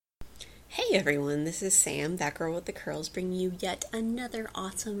Hey everyone, this is Sam, that girl with the curls, bringing you yet another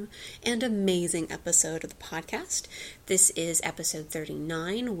awesome and amazing episode of the podcast. This is episode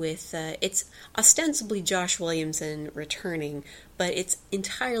 39 with, it's ostensibly Josh Williamson returning, but it's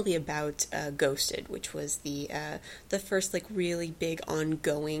entirely about Ghosted, which was the first, really big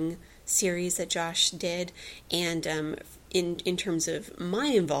ongoing series that Josh did, and in terms of my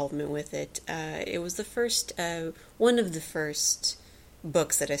involvement with it, it was the first, one of the first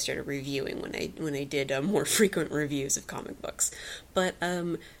books that I started reviewing when I did more frequent reviews of comic books. But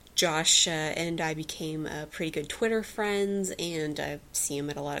Josh and I became pretty good Twitter friends, and I see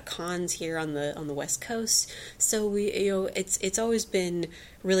him at a lot of cons here on the West Coast. So it's always been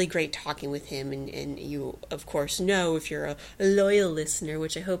really great talking with him, and you of course know, if you're a loyal listener,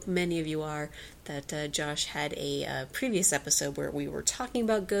 which I hope many of you are, that Josh had a previous episode where we were talking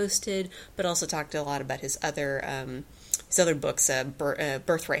about Ghosted, but also talked a lot about his other books.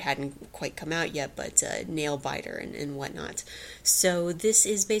 Birthright hadn't quite come out yet, but Nailbiter and whatnot. So this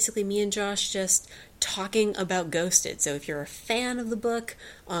is basically me and Josh just talking about Ghosted. So if you're a fan of the book,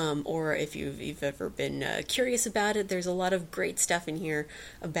 or if you've ever been curious about it, there's a lot of great stuff in here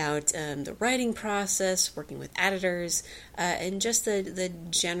about the writing process, working with editors, and just the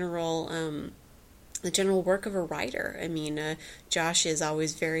general work of a writer. I mean, Josh is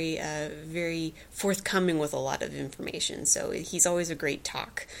always very, very forthcoming with a lot of information, so he's always a great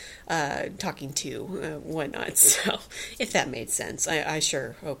talking to, whatnot, so, if that made sense. I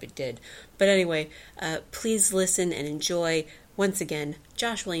sure hope it did. But anyway, please listen and enjoy, once again,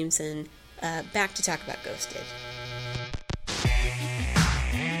 Josh Williamson, back to talk about Ghosted.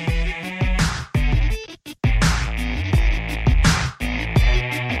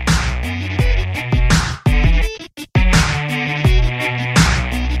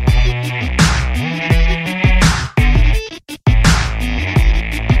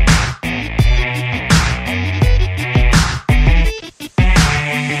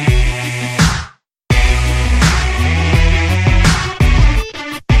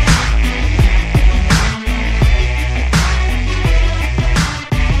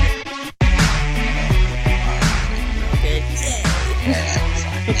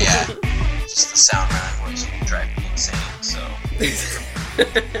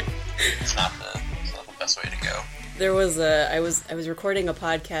 It's not the best way to go. There was I was recording a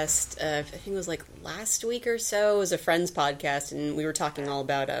podcast, I think it was like last week or so. It was a friend's podcast, and we were talking all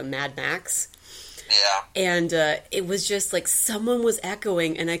about Mad Max. Yeah. And it was just like someone was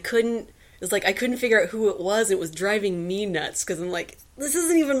echoing, and I couldn't figure out who it was. It was driving me nuts, because I'm like, this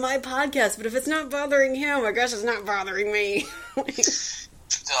isn't even my podcast, but if it's not bothering him, I guess it's not bothering me.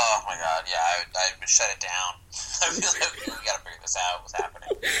 Oh my god, yeah, I would shut it down. I feel like we gotta figure this out, what's happening.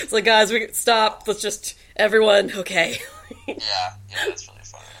 It's like, guys, we stop, let's just, everyone, okay. yeah, that's really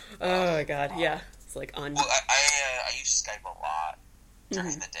funny. Oh my god, yeah, it's like on... Well, I use Skype a lot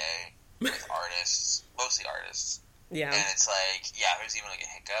during the day with artists, mostly artists. Yeah. And it's like, yeah, if there's even like a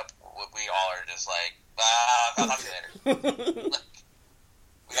hiccup, we all are just like, I'll talk to you later. Like,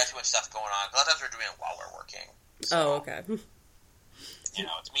 we got too much stuff going on. A lot of times we're doing it while we're working. So, oh, okay. You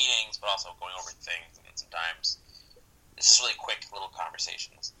know, it's meetings, but also going over things, and then sometimes it's just really quick little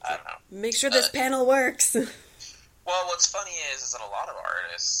conversations. I don't know. Make sure this panel works. Well, what's funny is that a lot of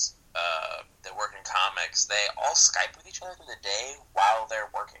artists that work in comics, they all Skype with each other through the day while they're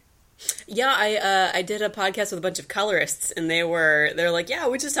working. Yeah, I did a podcast with a bunch of colorists, and they're like, yeah,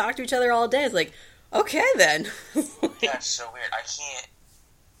 we just talk to each other all day. It's like, okay then. Yeah, it's so weird. I can't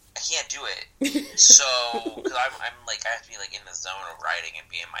do it. So, because I'm like, I have to be like in the zone of writing and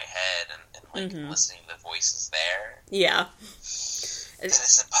be in my head and listening to the voices there. Yeah. And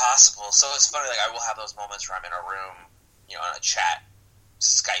it's impossible. So it's funny, like, I will have those moments where I'm in a room, you know, on a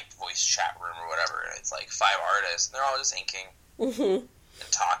Skype voice chat room or whatever, and it's like 5 artists, and they're all just inking and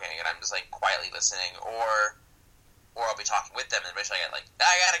talking, and I'm just like quietly listening, or I'll be talking with them, and eventually I get like,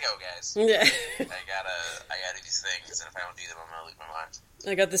 I gotta go, guys. Yeah. I gotta do these things, and if I don't do them, I'm gonna lose my mind.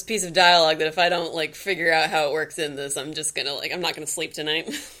 I got this piece of dialogue that if I don't, figure out how it works in this, I'm just gonna, I'm not gonna sleep tonight.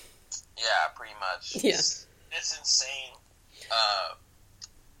 Yeah, pretty much. Yeah. It's insane.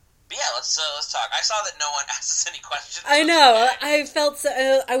 But yeah, let's talk. I saw that no one asked us any questions. I know. I felt so...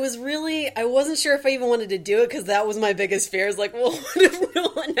 I wasn't sure if I even wanted to do it, because that was my biggest fear. Is like, well, what if no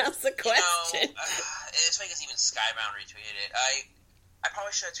one asks a question? It's because even Skybound retweeted it. I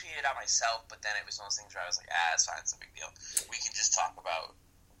probably should have tweeted it out myself, but then it was one of those things where I was like, it's fine, it's a big deal. We can just talk about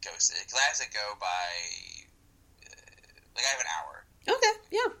Ghosted. Because I have to go by... I have an hour. Okay,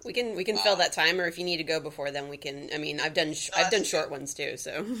 yeah, we can fill that time, or if you need to go before then, we can. I mean, I've done short ones too,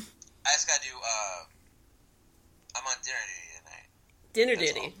 so. I just gotta do. I'm on dinner duty tonight. Dinner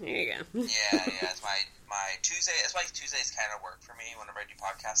duty. There you go. Yeah. It's my Tuesday. That's why Tuesdays kind of work for me whenever I do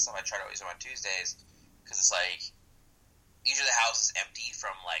podcast stuff. I try to always do it on Tuesdays because it's like usually the house is empty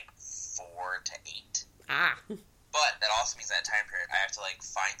from like 4 to 8. Ah. But that also means that time period I have to like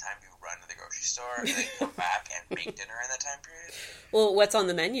find time to run to the grocery store and then come back and make dinner in that time period. Well, what's on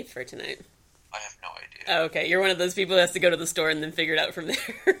the menu for tonight? I have no idea. Oh, okay. You're one of those people who has to go to the store and then figure it out from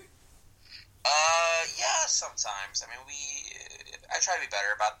there. Yeah, sometimes. I mean, I try to be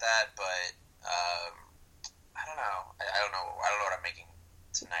better about that, but, I don't know. I don't know what I'm making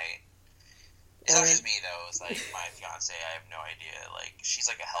tonight. It's not just me, though. It's like my fiance, I have no idea. Like, she's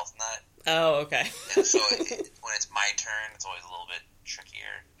like a health nut. Oh, okay. And so when it's my turn, it's always a little bit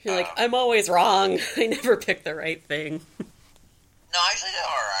trickier. You're like, I'm always wrong. I never pick the right thing. No, I usually do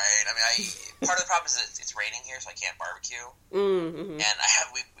alright. I mean, part of the problem is that it's raining here, so I can't barbecue. Mm-hmm. And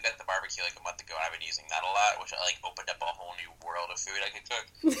we got the barbecue like a month ago, and I've been using that a lot, which like opened up a whole new world of food I could cook.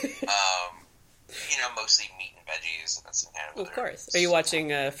 Mostly meat and veggies, and that's kind of. Of course. Are you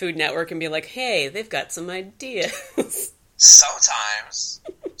watching Food Network and be like, hey, they've got some ideas? Sometimes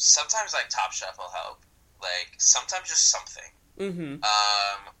like Top Chef will help. Like sometimes just something. Mm-hmm.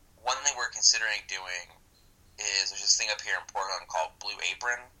 One thing we're considering doing is there's this thing up here in Portland called Blue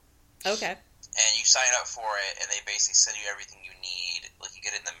Apron. Okay. And you sign up for it, and they basically send you everything you need. Like, you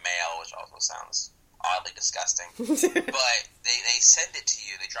get it in the mail, which also sounds oddly disgusting. But they send it to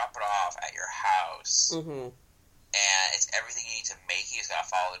you. They drop it off at your house. Mm-hmm. And it's everything you need to make. You just gotta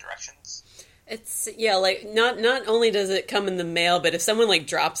follow the directions. It's, like, not only does it come in the mail, but if someone, like,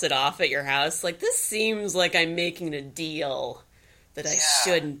 drops it off at your house, like, this seems like I'm making a deal that I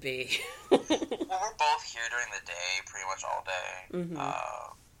shouldn't be. Well, we're both here during the day, pretty much all day. Mm-hmm.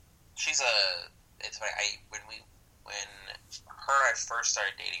 It's funny. When I first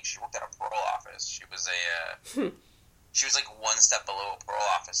started dating, she worked at a parole office. She was she was like one step below a parole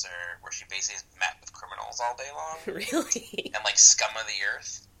officer, where she basically met with criminals all day long. Really? And like scum of the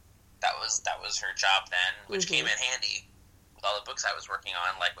earth. That was her job then, which came in handy with all the books I was working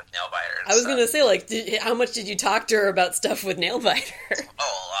on, like with Nailbiter. I was going to say, like, how much did you talk to her about stuff with Nailbiter?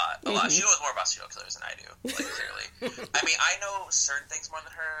 Oh, a lot. She knows more about serial killers than I do, like, clearly. I mean, I know certain things more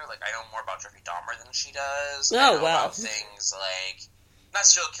than her. Like, I know more about Jeffrey Dahmer than she does. Oh, wow. About things like, not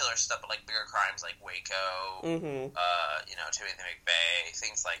serial killer stuff, but like bigger crimes like Waco, Timothy McVeigh,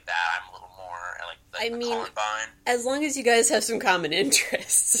 things like that. I'm a little more, like Columbine. As long as you guys have some common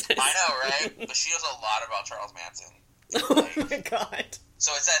interests. I know, right? But she knows a lot about Charles Manson. Oh my god!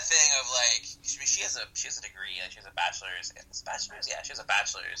 So it's that thing of like she has a degree, like she has a bachelor's. Yeah, she has a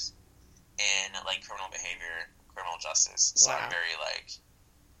bachelor's in like criminal behavior, criminal justice. So I'm very like,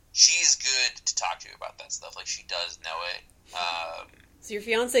 she's good to talk to about that stuff. Like she does know it. So your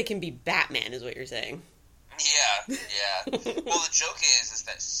fiance can be Batman, is what you're saying? Yeah. Well, the joke is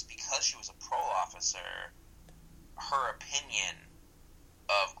that because she was a parole officer, her opinion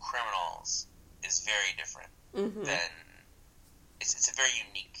of criminals is very different. Mm-hmm. Then it's a very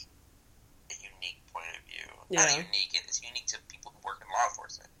unique point of view. Yeah. Not unique. It's unique to people who work in law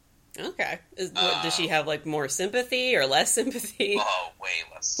enforcement. Okay. Does she have like more sympathy or less sympathy? Oh, way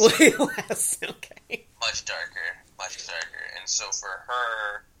less. Way less. Okay. Much darker. And so for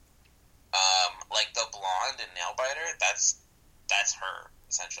her, like the blonde in Nailbiter, that's her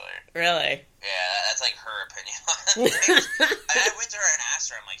essentially. Really? Yeah, that's like her opinion on things. I went to her and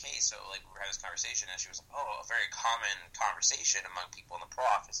asked her, I'm like, hey, so like we were having this conversation, and she was like, oh, a very common conversation among people in the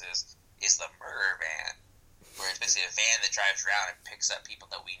parole offices is the murder van, where it's basically a van that drives around and picks up people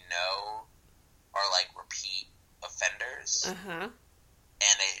that we know are like repeat offenders, and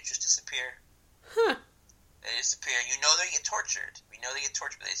they just disappear. Huh. They disappear. You know they get tortured. We know they get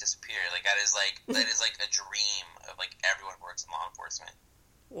tortured, but they disappear. Like that is like a dream of like everyone who works in law enforcement.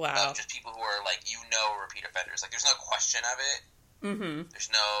 Wow. Of just people who are like repeat offenders. Like there's no question of it. Mm-hmm. There's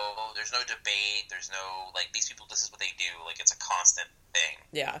no debate. There's no like these people. This is what they do. Like it's a constant thing.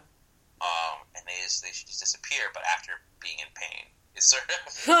 Yeah. And they should just disappear, but after being in pain, it's sort of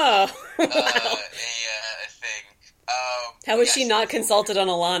a thing. How was she not consulted on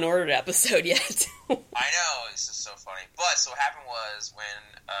a Law and Order episode yet? I know, this is so funny. But so what happened was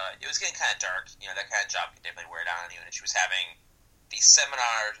when it was getting kind of dark, that kind of job could definitely wear down on you, and she was having these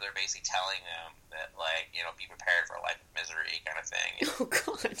seminars where they're basically telling them that, like, be prepared for a life of misery kind of thing. And, oh,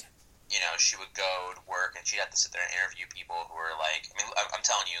 God. She would go to work, and she'd have to sit there and interview people who were, like, I mean, I'm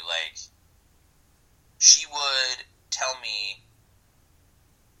telling you, like, she would tell me,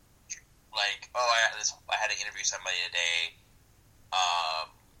 like, oh, I had to interview somebody today,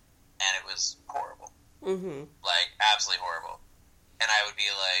 and it was horrible. Mm-hmm. Like, absolutely horrible. And I would be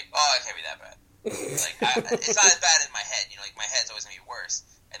like, oh, it can't be that bad. Like, it's not as bad in my head, you know, like, my head's always going to be worse.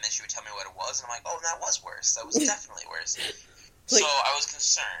 And then she would tell me what it was, and I'm like, oh, that was worse. That was definitely worse. Like, so I was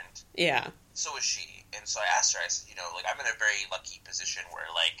concerned. Yeah. So was she. And so I asked her, I said, you know, like, I'm in a very lucky position where,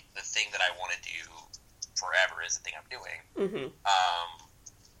 like, the thing that I want to do forever is the thing I'm doing. Mm-hmm.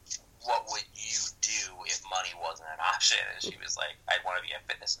 What would you do if money wasn't an option? And she was like, I'd want to be a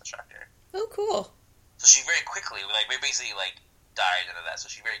fitness instructor. Oh, cool. So she very quickly, like, we basically, like, dived into that. So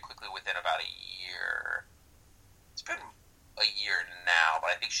she very quickly, within about a year, it's been a year now,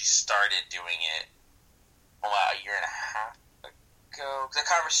 but I think she started doing it about a year and a half ago. Because the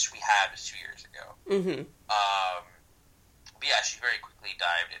conversation we had was 2 years ago. Mm-hmm. But yeah, she very quickly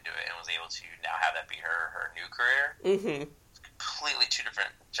dived into it and was able to now have that be her new career. Mm-hmm. Completely two different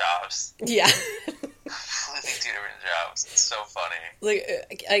jobs. Yeah. Completely two different jobs. It's so funny.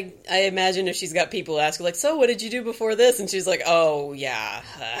 Like, I imagine if she's got people ask her, like, so what did you do before this? And she's like, oh, yeah.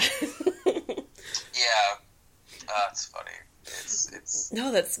 Yeah. It's funny. It's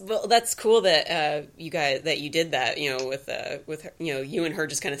No, that's cool that you did that, you know, with her, you know, you and her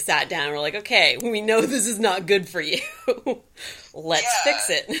just kind of sat down and were like, okay, we know this is not good for you. Let's fix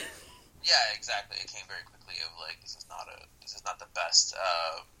it. Yeah, exactly. It came very quickly of like, this is not the best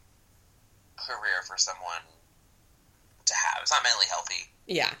career for someone to have. It's not mentally healthy.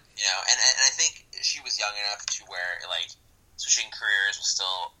 Yeah. You know, and I think she was young enough to where, like, switching careers was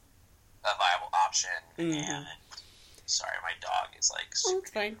still a viable option. Mm-hmm. And sorry, my dog is like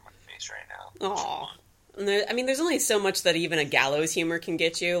screaming in my face right now. Aw. I mean, there's only so much that even a gallows humor can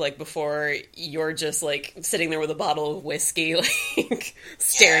get you, like, before you're just, like, sitting there with a bottle of whiskey, like,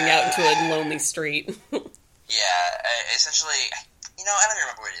 staring out into a lonely street. Yeah, essentially, you know, I don't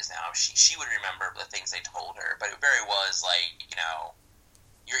remember what it is now. She would remember the things they told her, but it very was, like, you know,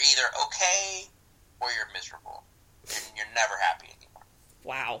 you're either okay or you're miserable. You're never happy anymore.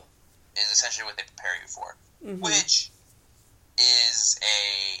 Wow. Is essentially what they prepare you for. Mm-hmm. Which is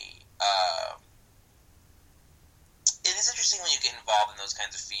it is interesting when you get involved in those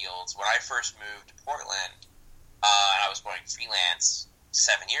kinds of fields. When I first moved to Portland, and I was going freelance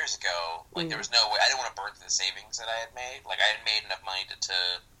 7 years ago, like, there was no way, I didn't want to burn through the savings that I had made. Like, I had made enough money to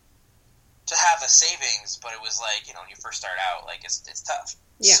have a savings, but it was like, you know, when you first start out, like, it's tough.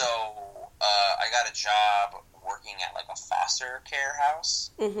 Yeah. So, I got a job working at, like, a foster care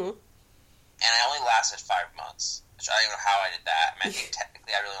house. Mm-hmm. And I only lasted 5 months, which I don't know how I did that. I mean, I think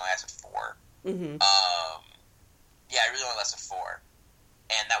technically I really only lasted 4. Mm-hmm. Yeah, I really only lasted 4.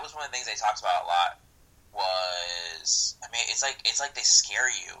 And that was one of the things they talked about a lot was, I mean, it's like they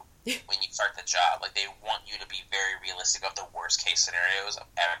scare you when you start the job. Like, they want you to be very realistic of the worst case scenarios of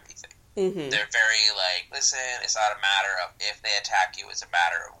everything. Mm-hmm. They're very like, listen, it's not a matter of if they attack you, it's a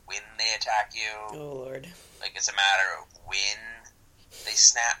matter of when they attack you. Oh, Lord. Like, it's a matter of when they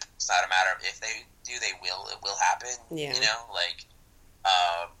snap. It's not a matter of if they do, it will happen. Yeah. You know, like,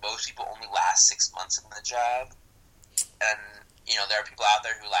 most people only last 6 months in the job. And, you know, there are people out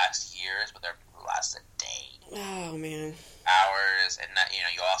there who last years, but there are people who last a day. Oh, man. Hours, and that, you know,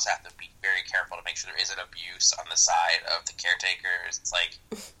 you also have to be very careful to make sure there isn't abuse on the side of the caretakers. It's like,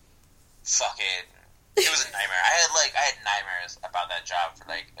 fucking, it was a nightmare. I had nightmares about that job for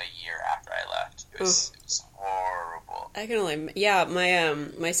like a year after I left. It was horrible. I can only, yeah.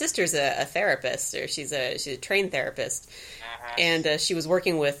 My sister's a therapist, or she's a trained therapist, and she was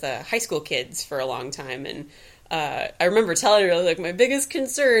working with high school kids for a long time, and I remember telling her, like, my biggest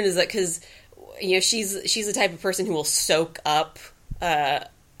concern is that, because, you know, she's the type of person who will soak up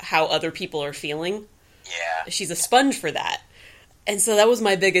how other people are feeling. Yeah. She's a sponge for that. And so that was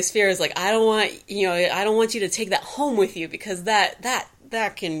my biggest fear, is like, I don't want you to take that home with you, because that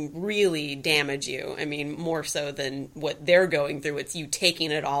can really damage you. I mean, more so than what they're going through. It's you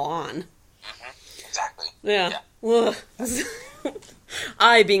taking it all on. Mm-hmm. Exactly. Yeah. Well,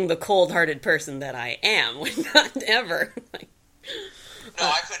 I, being the cold-hearted person that I am, would not ever. Like, no,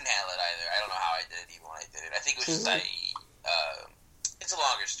 I couldn't handle it either. I don't know how I did it even when I did it. I think it was just it's a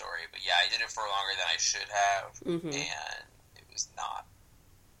longer story, but yeah, I did it for longer than I should have, and it was not.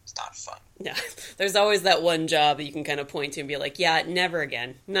 It's not fun. Yeah, there's always that one job that you can kind of point to and be like, yeah, never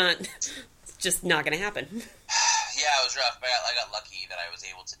again. It's just not going to happen. Yeah, it was rough, but I got lucky that I was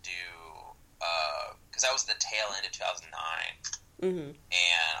able to do, because that was the tail end of 2009, and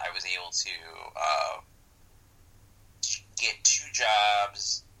I was able to get 2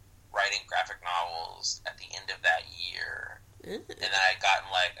 jobs writing graphic novels at the end of that year, and then I had gotten,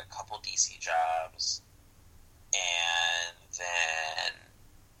 like, a couple DC jobs, and then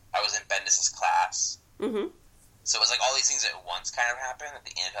I was in Bendis' class. Mm-hmm. So it was like all these things at once kind of happened at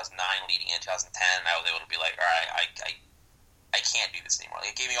the end of 2009, leading into 2010, and I was able to be like, all right, I can't do this anymore.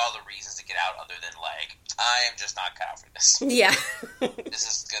 Like, it gave me all the reasons to get out, other than like, I am just not cut out for this. Yeah. This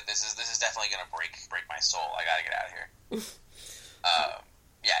is good. This is definitely gonna break my soul. I gotta get out of here.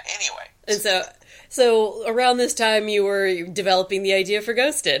 Yeah. Anyway. And so around this time, you were developing the idea for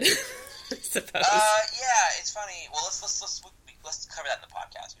Ghosted. I suppose. Yeah. It's funny. Well, let's cover that in the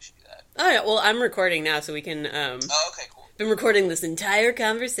podcast. We should do that. Oh yeah. Well, I'm recording now, so we can. Oh, okay, cool. Been recording this entire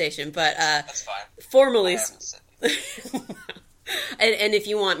conversation, but that's fine. Formally. And if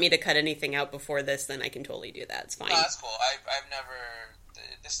you want me to cut anything out before this, then I can totally do that. It's fine. No, that's cool. I've never.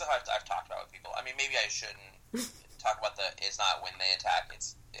 This stuff I've talked about with people. I mean, maybe I shouldn't talk about it's not when they attack.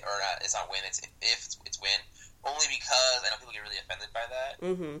 It's not when. It's if it's when. Only because I know people get really offended by that.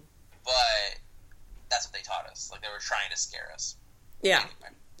 Mm-hmm. But that's what they taught us. Like, they were trying to scare us. Yeah.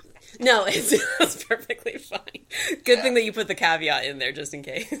 Anyway. No, it's perfectly fine. Good thing that you put the caveat in there just in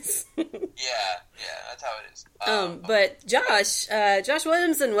case. Yeah, that's how it is. But Josh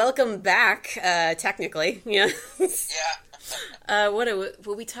Williamson, welcome back. Technically, yeah. Yeah.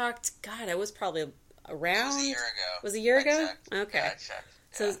 What we talked? God, it was probably around. It was a year ago. Was it a year ago? Checked. Okay. Yeah, I checked.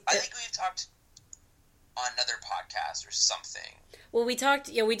 Yeah. So I think we've talked on another podcast or something. Well, we talked.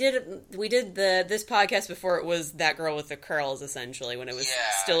 Yeah, we did this podcast before it was That Girl with the Curls, essentially, when it was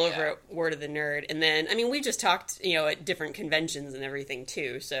still over at Word of the Nerd. And then, I mean, we just talked, at different conventions and everything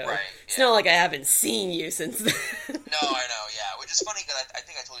too. So it's not like I haven't seen you since then. No, I know. Yeah, which is funny because I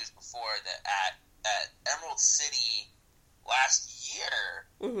think I told you this before that at Emerald City last year,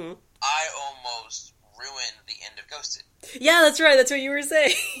 mm-hmm. I almost ruined the end of Ghosted. Yeah, that's right. That's what you were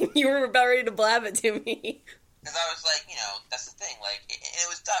saying. You were about ready to blab it to me. Because I was like, that's the thing. Like, it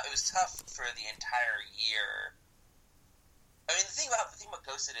was tough. It was tough for the entire year. I mean, the thing about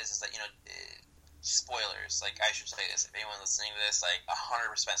Ghosted is that spoilers. Like, I should say this. If anyone listening to this, like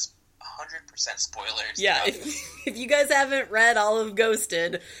 100% spoilers. Yeah. If you guys haven't read all of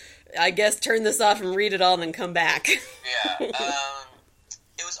Ghosted, I guess turn this off and read it all, and then come back. Yeah.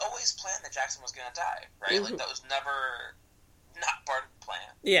 It was always planned that Jackson was going to die, right? Mm-hmm. Like, that was never not part of the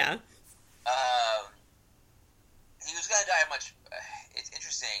plan. Yeah. He was going to die it's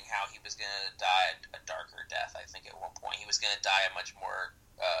interesting how he was going to die a darker death, I think, at one point. He was going to die a much more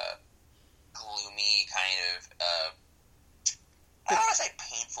gloomy kind of, I don't want to say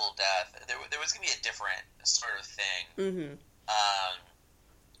painful death. There was going to be a different sort of thing. Mm-hmm.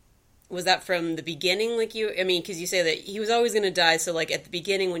 Was that from the beginning, because you say that he was always going to die, so, like, at the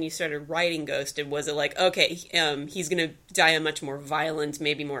beginning when you started writing Ghosted, was it like, okay, he's going to die a much more violent,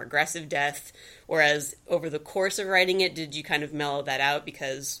 maybe more aggressive death, whereas over the course of writing it, did you kind of mellow that out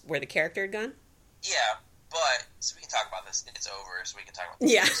because where the character had gone? Yeah, but, so we can talk about this, it's over, so we can talk about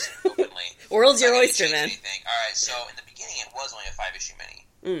this openly. World's your oyster, man. Alright, so in the beginning it was only a 5-issue mini.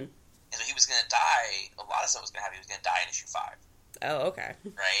 Mm. And so he was going to die, a lot of stuff was going to happen, he was going to die in issue 5. Oh, okay.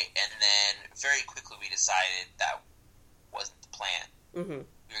 Right? And then very quickly we decided that wasn't the plan. Mm-hmm.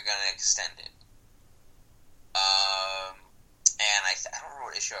 We were going to extend it. And I don't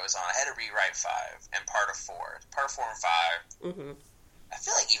remember what issue I was on. I had to rewrite 5 and part of 4. Part of 4 and 5. Mm-hmm. I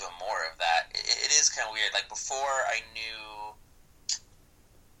feel like even more of that. It is kind of weird. Like, before I knew...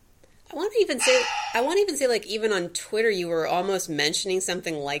 I want to even say, like, even on Twitter you were almost mentioning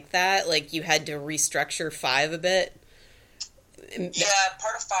something like that. Like, you had to restructure 5 a bit. Yeah,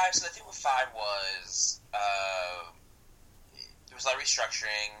 part of 5, so I think what 5 was, there was a lot of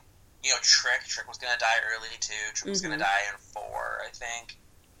restructuring. Trick was going to die early, too. Trick was going to die in 4, I think.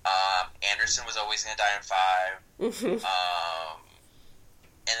 Anderson was always going to die in 5. Mm-hmm.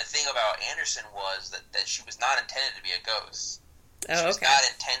 And the thing about Anderson was that she was not intended to be a ghost. She was not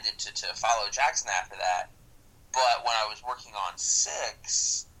intended to follow Jackson after that. But when I was working on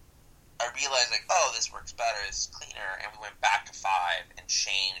 6... I realized, like, this works better, this is cleaner, and we went back to 5 and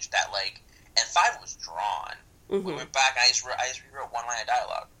changed that, like, and 5 was drawn. Mm-hmm. We went back, and I just rewrote one line of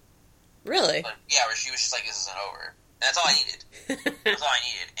dialogue. Really? Like, yeah, where she was just like, this isn't over. And that's all I needed. That's all I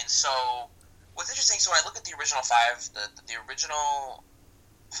needed. And so, what's interesting, so when I look at the original 5, the original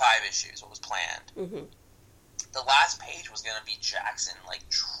 5 issues, what was planned, mm-hmm. the last page was going to be Jackson, like,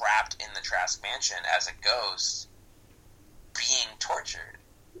 trapped in the Trask Mansion as a ghost, being tortured.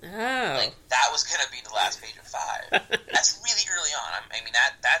 Oh. Like, that was going to be the last page of 5. That's really early on. I mean,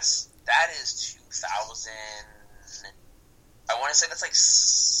 that is 2000... I want to say that's like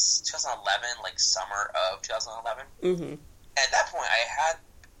 2011, like summer of 2011. Mm-hmm. At that point, I had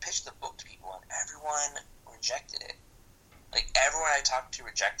pitched the book to people, and everyone rejected it. Like, everyone I talked to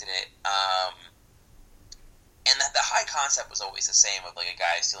rejected it. And the high concept was always the same of, like, a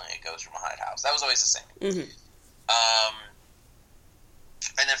guy stealing a ghost from a haunted house. That was always the same. Mm-hmm.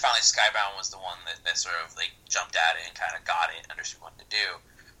 And then finally Skybound was the one that sort of like jumped at it and kind of got it, understood what to do.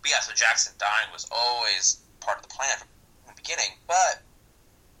 But yeah, so Jackson dying was always part of the plan from the beginning. But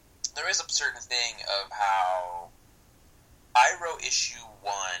there is a certain thing of how I wrote issue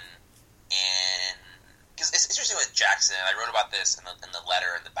 1, and because it's interesting with Jackson. I wrote about this in the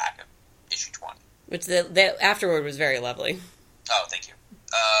letter in the back of issue 20, which the afterward was very lovely. Oh, thank you.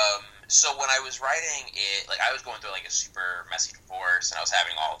 So when I was writing it, like, I was going through, like, a super messy divorce, and I was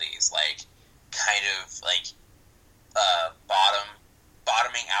having all these, like, kind of, like,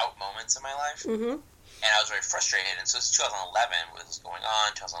 bottoming out moments in my life. Mm-hmm. And I was very frustrated, and so it's 2011, what was going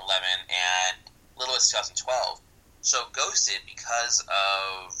on, 2011, and little as 2012. So Ghosted, because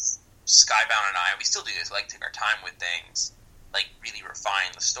of Skybound and I, and we still do this, we like to take our time with things, like, really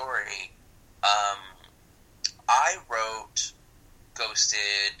refine the story. I wrote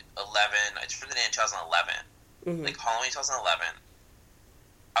Ghosted 11. I turned it in 2011, like Halloween 2011.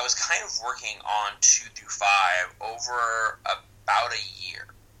 I was kind of working on 2 through 5 over about a year.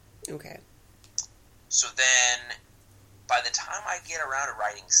 Okay. So then, by the time I get around to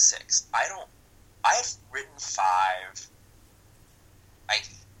writing 6, I had written 5. I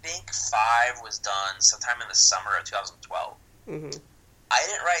think 5 was done sometime in the summer of 2012. Mm-hmm. I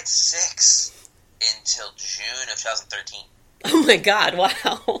didn't write 6 until June of 2013. Oh my god,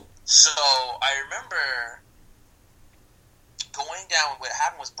 wow. So, I remember going down, what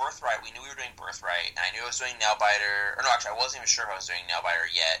happened was Birthright. We knew we were doing Birthright, and I knew I was doing Nailbiter, or no, actually, I wasn't even sure if I was doing Nailbiter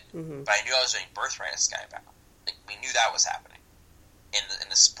yet, but I knew I was doing Birthright as Skybound. Like, we knew that was happening in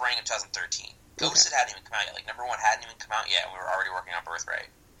the spring of 2013. Ghosted hadn't even come out yet. Like, number 1 hadn't even come out yet, and we were already working on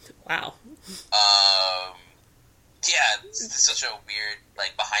Birthright. Wow. Yeah, it's such a weird,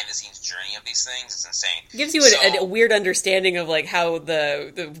 like, behind-the-scenes journey of these things. It's insane. It gives you a weird understanding of, like, how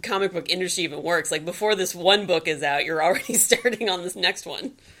the comic book industry even works. Like, before this one book is out, you're already starting on this next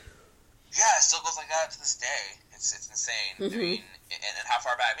one. Yeah, it still goes like that to this day. It's insane. Mm-hmm. I mean, and how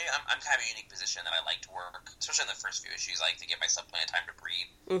far back? Maybe I'm kind of in a unique position that I like to work, especially in the first few issues. I like to give myself plenty of time to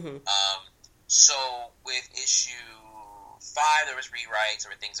breathe. Mm-hmm. So with issue 5, there was rewrites. There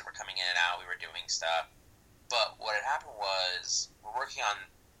were things that were coming in and out. We were doing stuff. But what had happened was, we're working on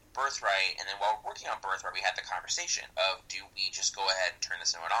Birthright, and then while we're working on Birthright, we had the conversation of, do we just go ahead and turn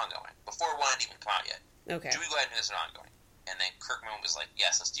this into an ongoing? Before 1 had even come out yet. Okay. Do we go ahead and do this an ongoing? And then Kirkman was like,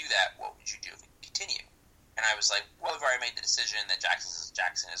 yes, let's do that. What would you do if we continue? And I was like, well, we've already made the decision that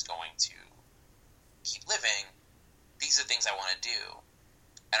Jackson is going to keep living. These are things I want to do.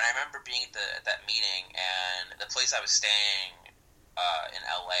 And I remember being at that meeting, and the place I was staying in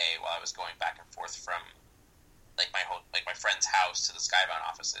LA while I was going back and forth from my friend's house to the Skybound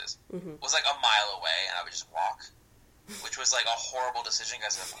offices was like a mile away, and I would just walk, which was like a horrible decision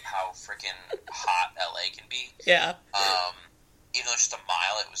because of how freaking hot LA can be. Yeah. Even though it's just a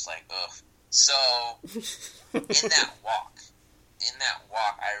mile, it was like, ugh. So, in that walk,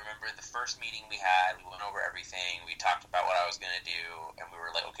 I remember the first meeting we had, we went over everything, we talked about what I was going to do, and we were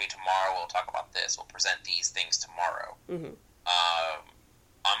like, okay, tomorrow we'll talk about this, we'll present these things tomorrow. Mm-hmm.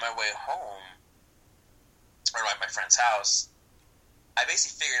 On my way home, or at my friend's house, I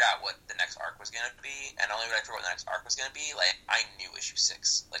basically figured out what the next arc was going to be, and only when I figured out what the next arc was going to be, like, I knew issue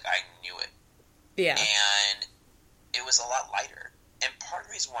 6. Like, I knew it. Yeah. And it was a lot lighter. And part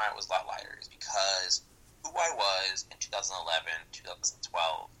of the reason why it was a lot lighter is because who I was in 2011,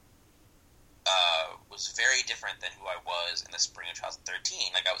 2012, was very different than who I was in the spring of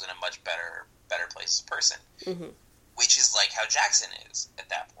 2013. Like, I was in a much better place as a person. Mm-hmm. Which is like how Jackson is at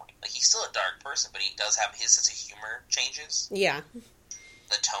that point. Like, he's still a dark person, but he does have his sense of humor changes. Yeah.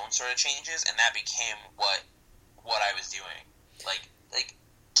 The tone sort of changes, and that became what I was doing. Like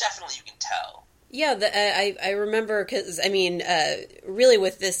definitely you can tell. Yeah, I remember, because, I mean, really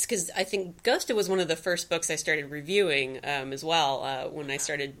with this, because I think Ghosted was one of the first books I started reviewing as well, when I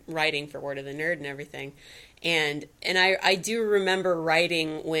started writing for Word of the Nerd and everything. And I do remember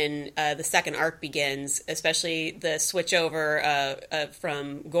writing when the second arc begins, especially the switch over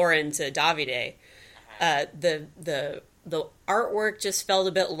from Goran to Davide. The artwork just felt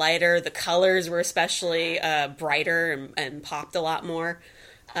a bit lighter. The colors were especially brighter and popped a lot more.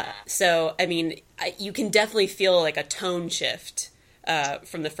 So, I mean, you can definitely feel like a tone shift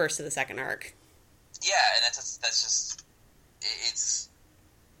from the first to the second arc. Yeah, and that's just, it's,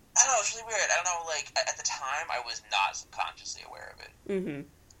 I don't know, it's really weird. I don't know, like, at the time, I was not subconsciously aware of it. Mm-hmm.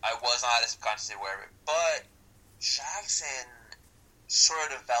 I was not subconsciously aware of it, but Jackson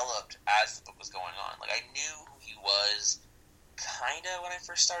sort of developed as the book was going on. Like, I knew who he was, kind of, when I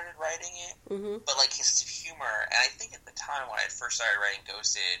first started writing it, but, like, his sense of humor, and I think at the time when I first started writing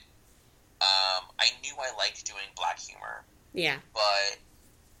Ghosted, I knew I liked doing black humor. Yeah. But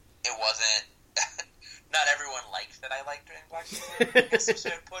it wasn't. Not everyone liked that I liked doing Black Super, I guess that's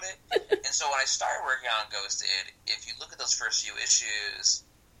how I'd put it. And so when I started working on Ghosted, if you look at those first few issues,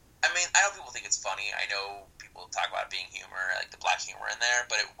 I mean, I know people think it's funny. I know people talk about it being humor, like the black humor in there,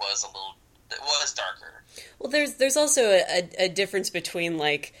 but it was darker. Well, there's also a difference between,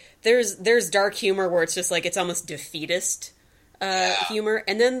 like, there's dark humor where it's just like, it's almost defeatist humor,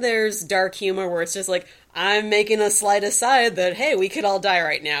 and then there's dark humor where it's just like, I'm making a slight aside that, hey, we could all die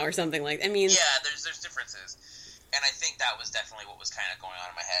right now, or something like, I mean... Yeah, there's differences. And I think that was definitely what was kind of going on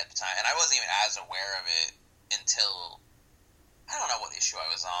in my head at the time. And I wasn't even as aware of it until, I don't know what issue I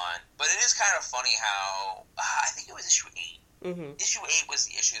was on. But it is kind of funny how, I think it was issue 8. Mm-hmm. Issue 8 was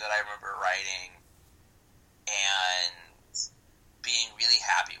the issue that I remember writing and being really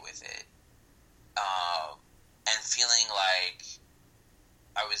happy with it. And feeling like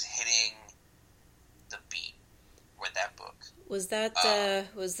I was hitting the beat with that book. Was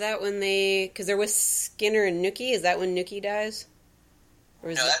that when they... Because there was Skinner and Nookie. Is that when Nookie dies?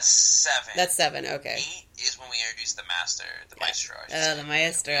 No, that's 7. That's 7, okay. 8 is when we introduced the Master, the Maestro. The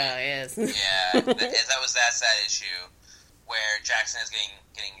Maestro, yes. Yeah, that's that issue where Jackson is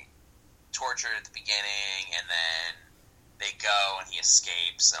getting tortured at the beginning, and then they go and he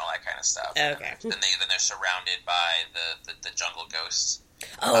escapes and all that kind of stuff. Okay. Then they're surrounded by the jungle ghosts.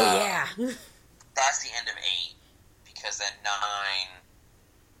 Oh, yeah. That's the end of 8, because then 9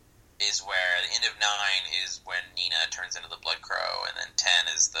 is where the end of 9 is when Nina turns into the Blood Crow, and then 10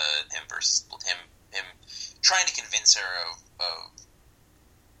 is him trying to convince her of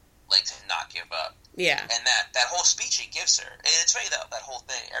like to not give up. Yeah. And that whole speech he gives her, and it's funny that whole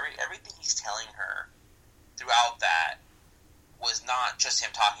thing, everything he's telling her throughout that was not just him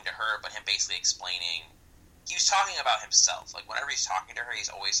talking to her, but him basically explaining. He was talking about himself. Like, whenever he's talking to her, he's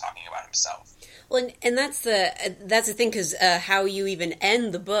always talking about himself. Well, and that's the thing, because how you even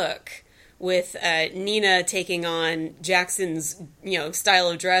end the book with Nina taking on Jackson's, style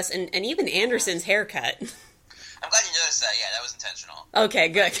of dress, and even Anderson's haircut. I'm glad you noticed that. Yeah, that was intentional. Okay,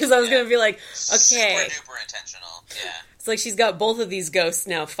 good, because I was going to be like, okay. Super duper intentional, yeah. It's like she's got both of these ghosts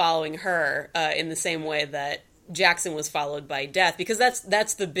now following her in the same way that Jackson was followed by Death, because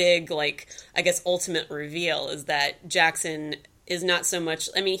that's the big, like, I guess, ultimate reveal, is that Jackson is not so much,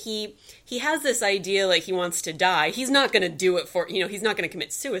 I mean, he has this idea, like, he wants to die. He's not going to do it for, he's not going to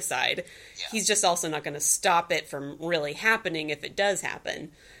commit suicide. Yeah. He's just also not going to stop it from really happening if it does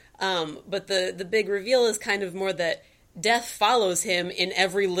happen. But the big reveal is kind of more that Death follows him in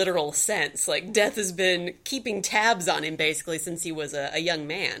every literal sense. Like, Death has been keeping tabs on him, basically, since he was a young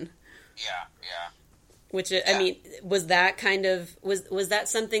man. Yeah. Which, I mean, was that kind of, was that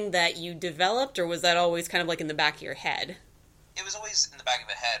something that you developed, or was that always kind of like in the back of your head? It was always in the back of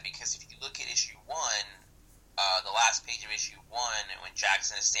the head, because if you look at issue 1, the last page of issue 1, when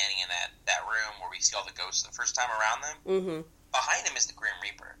Jackson is standing in that room where we see all the ghosts the first time around them, behind him is the Grim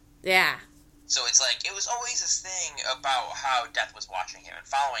Reaper. Yeah. So it's like, it was always this thing about how Death was watching him and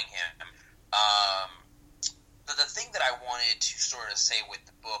following him. The thing that I wanted to sort of say with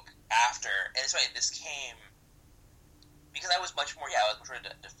the book after, and it's funny, this came because I was much more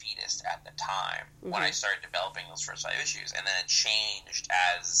defeatist at the time when I started developing those first 5 issues, and then it changed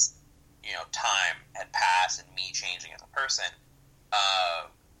as, time had passed and me changing as a person.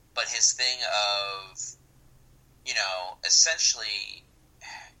 But his thing of, essentially,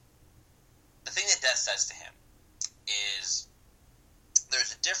 the thing that Death says to him is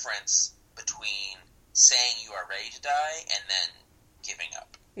there's a difference between saying you are ready to die and then giving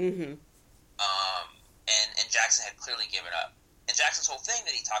up. Mm-hmm. And Jackson had clearly given up. And Jackson's whole thing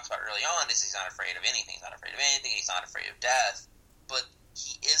that he talks about early on is he's not afraid of anything. He's not afraid of anything. He's not afraid of death. But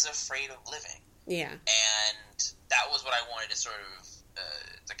he is afraid of living. Yeah. And that was what I wanted to sort of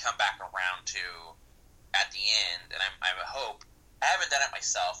to come back around to at the end. And I hope, I haven't done it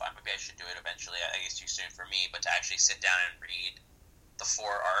myself. Maybe I should do it eventually. I think it's too soon for me. But to actually sit down and read the 4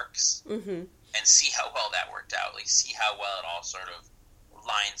 arcs and see how well that worked out. Like, see how well it all sort of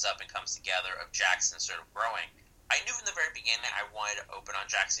lines up and comes together of Jackson sort of growing. I knew from the very beginning I wanted to open on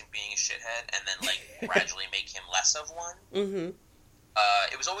Jackson being a shithead and then, like, gradually make him less of one.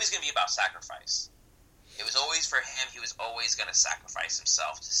 It was always going to be about sacrifice. It was always, for him, he was always going to sacrifice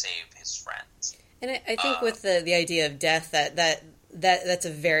himself to save his friends. And I think with the idea of death, that's a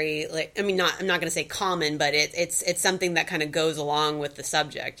very, like, I mean, I'm not going to say common, but it's something that kind of goes along with the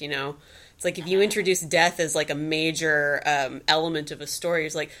subject, It's like if you introduce death as like a major element of a story,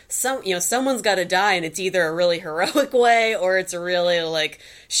 it's like someone's got to die, and it's either a really heroic way or it's a really like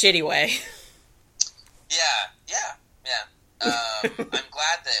shitty way. Yeah. I'm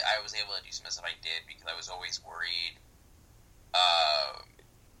glad that I was able to do some of the stuff I did, because I was always worried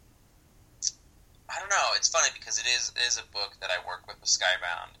I don't know. It's funny because it is a book that I work with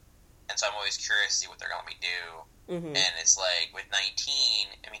Skybound, and so I'm always curious to see what they're going to do. Mm-hmm. And it's like with 19,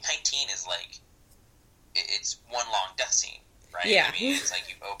 I mean, 19 is like it's one long death scene, right? Yeah. I mean, it's like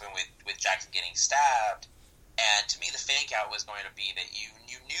you open with Jackson getting stabbed, and to me, the fake out was going to be that you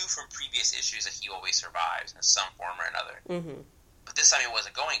knew from previous issues that he always survives in some form or another. Mm-hmm. But this time it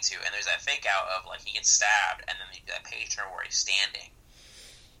wasn't going to, and there's that fake out of like he gets stabbed, and then that page turn where he's standing.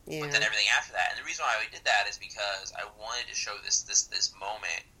 Yeah. But then everything after that, and the reason why we did that is because I wanted to show this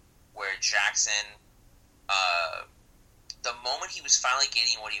moment where Jackson, the moment he was finally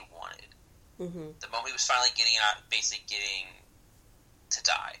getting what he wanted, mm-hmm. the moment he was finally basically getting to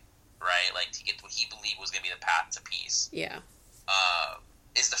die, right? Like to get what he believed was going to be the path to peace. Yeah.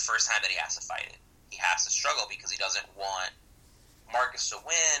 Is the first time that he has to fight it. He has to struggle because he doesn't want Marcus to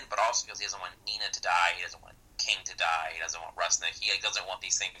win, but also because he doesn't want Nina to die. He doesn't want King to die. He doesn't want Rusnik. He doesn't want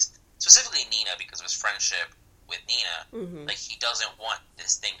these things, specifically Nina, because of his friendship with Nina. Mm-hmm. Like he doesn't want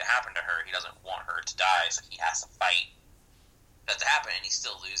this thing to happen to her. He doesn't want her to die, so he has to fight that to happen, and he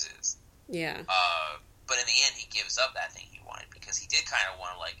still loses. Yeah. But in the end, he gives up that thing he wanted because he did kind of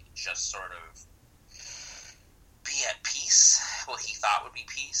want to like just sort of be at peace. What he thought would be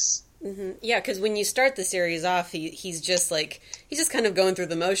peace. Mm-hmm. Yeah, because when you start the series off, he's just kind of going through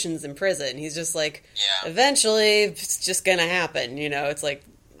the motions in prison. He's just like, eventually, it's just gonna happen. You know, it's like,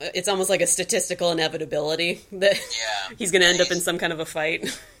 it's almost like a statistical inevitability that he's gonna end up in some kind of a fight.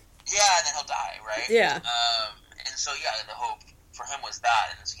 Yeah, and then he'll die, right? Yeah. And so, the hope for him was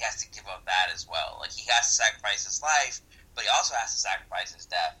that, and so he has to give up that as well. Like, he has to sacrifice his life, but he also has to sacrifice his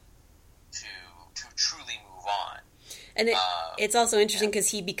death to truly move on. And it's also interesting because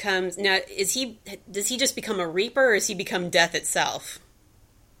he becomes, now, does he just become a Reaper, or does he become death itself?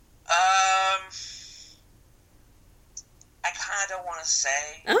 I kind of don't want to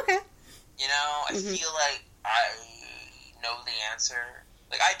say. Okay. You know, I feel like I know the answer.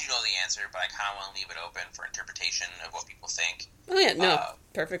 Like, I do know the answer, but I kind of want to leave it open for interpretation of what people think. Oh, yeah, no,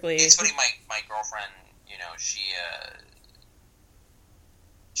 perfectly. It's funny, my girlfriend, you know, she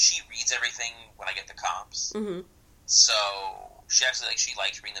reads everything when I get the comps. Mm-hmm. So she actually, she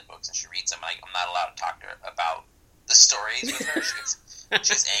likes reading the books and she reads them. I'm not allowed to talk to her about the stories with her.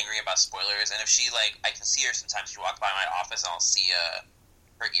 She gets angry about spoilers. And if she, I can see her sometimes. She walks by my office and I'll see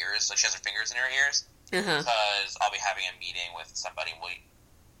her ears. Like, she has her fingers in her ears. Because I'll be having a meeting with somebody and we'll be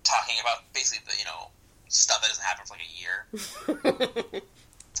talking about basically the, stuff that doesn't happen for a year.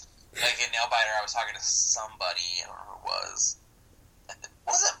 Like in Nailbiter, I was talking to somebody, I don't know who it was. It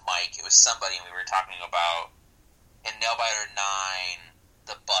wasn't Mike, it was somebody, and we were talking about in Nailbiter 9,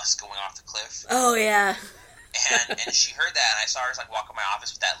 the bus going off the cliff. Oh, yeah. And she heard that, and I saw her walk in my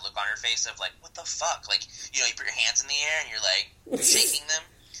office with that look on her face of what the fuck? You put your hands in the air and you're shaking them.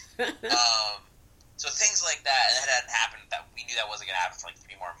 So things like that, and that hadn't happened. That we knew that wasn't going to happen for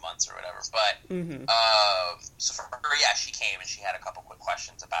 3 more months or whatever. But so for her, she came and she had a couple quick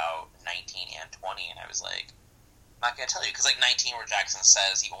questions about 19 and 20, and I was like, I'm not going to tell you because 19, where Jackson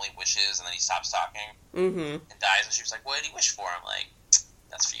says he only wishes and then he stops talking and dies, and she was like, "What did he wish for?" I'm like,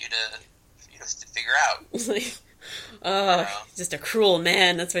 "That's for you to figure out." Just a cruel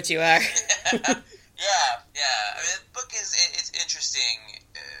man. That's what you are. Yeah. I mean, the book it's interesting.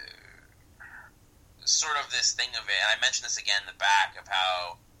 Sort of this thing of it, and I mentioned this again in the back of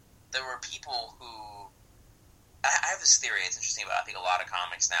how there were people who I have this theory. It's interesting about I think a lot of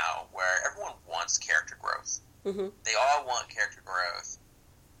comics now where everyone wants character growth. Mm-hmm. They all want character growth,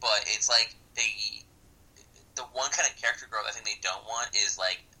 but it's the one kind of character growth I think they don't want is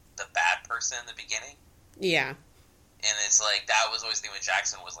the bad person in the beginning. Yeah. And it's that was always the thing with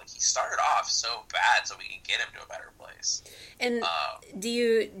Jackson was he started off so bad so we can get him to a better place. And do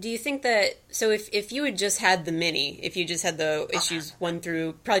you think that, so if you had just had the mini, if you just had the issues 1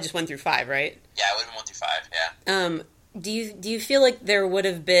 through 5, right? Yeah, it would have been 1 through 5, yeah. Do you feel like there would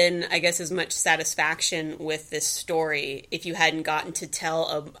have been, I guess, as much satisfaction with this story if you hadn't gotten to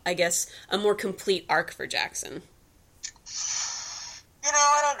tell a more complete arc for Jackson?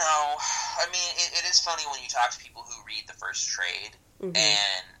 I don't know. I mean, it is funny when you talk to people who read the first trade, and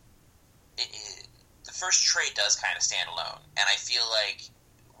the first trade does kind of stand alone, and I feel like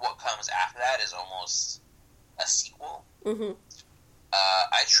what comes after that is almost a sequel.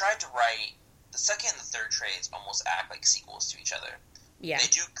 I tried to write the second and the third trades almost act like sequels to each other. Yeah, they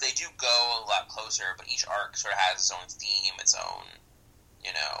do go a lot closer, but each arc sort of has its own theme, its own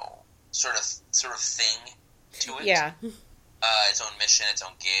sort of thing to it. Yeah. Its own mission, its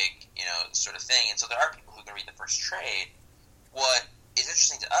own gig, sort of thing. And so there are people who can read the first trade. What is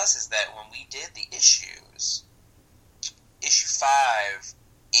interesting to us is that when we did the issues, issue 5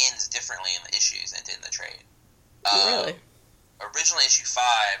 ends differently in the issues than it did in the trade. Really? Originally, issue 5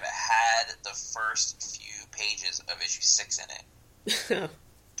 had the first few pages of issue 6 in it.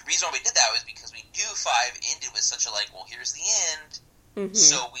 The reason why we did that was because we knew 5 ended with such a, like, well, here's the end. Mm-hmm.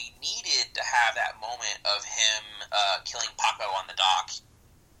 So we needed to have that moment of him killing Paco on the dock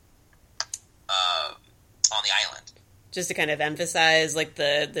on the island. Just to kind of emphasize, like,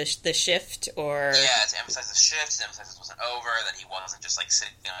 the shift, or... Yeah, to emphasize the shift, to emphasize this wasn't over, that he wasn't just, like,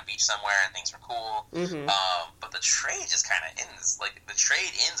 sitting on a beach somewhere and things were cool. Mm-hmm. But the trade just kind of ends. Like, the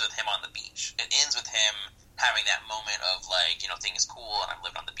trade ends with him on the beach. It ends with him having that moment of, like, you know, things cool, and I'm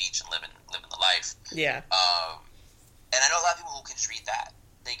living on the beach and living the life. Yeah. And I know a lot of people who can just read that.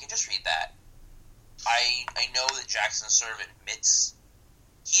 They can just read that. I know that Jackson sort of admits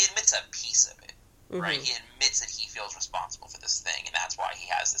a piece of it. Mm-hmm. Right, he admits that he feels responsible for this thing, and that's why he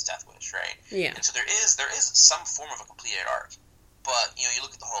has this death wish, right? Yeah. And so there is some form of a completed arc, but you know, you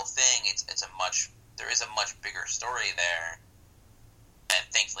look at the whole thing, there is a much bigger story there, and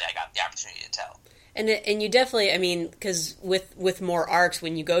thankfully I got the opportunity to tell. And you definitely, I mean, because with more arcs,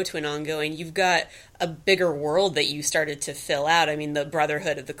 when you go to an ongoing, you've got a bigger world that you started to fill out. I mean, the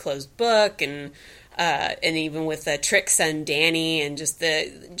Brotherhood of the Closed Book, and even with Trix and Danny, and just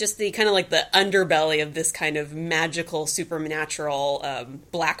the kind of like the underbelly of this kind of magical, supernatural,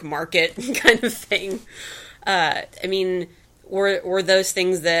 black market kind of thing. I mean, were those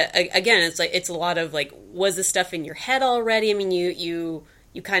things that, again, it's a lot of like, was this stuff in your head already? I mean, you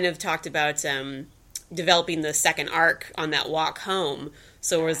kind of talked about developing the second arc on that walk home.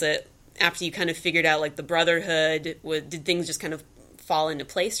 So was it after you kind of figured out like the Brotherhood? Did things just kind of fall into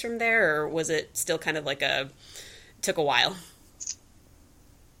place from there, or was it still kind of like took a while?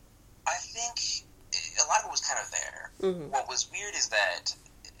 I think a lot of it was kind of there. Mm-hmm. What was weird is that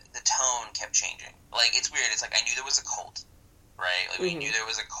the tone kept changing. Like, it's weird. It's like I knew there was a cult, right? Like, we knew there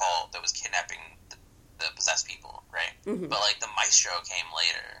was a cult that was kidnapping the possessed people, right? Mm-hmm. But, like, the Maestro came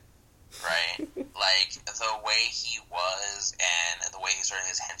later, right? Like, the way he was and the way sort of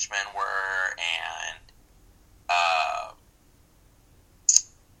his henchmen were, and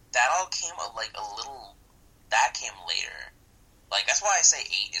that all came that came later. Like, that's why I say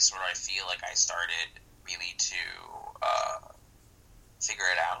 8 is sort of, I feel like I started really to figure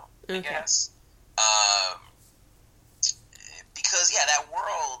it out, I guess. Because, yeah, that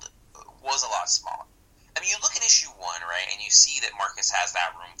world was a lot smaller. I mean, you look at issue 1, right, and you see that Marcus has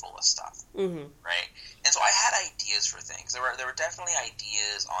that room full of stuff, right? And so I had ideas for things. There were definitely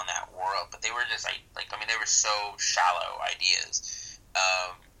ideas on that world, but they were just, they were so shallow ideas.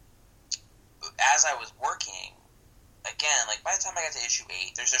 As I was working, again, like, by the time I got to issue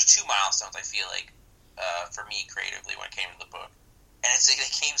 8, there's 2 milestones, I feel like, for me creatively when it came to the book. And they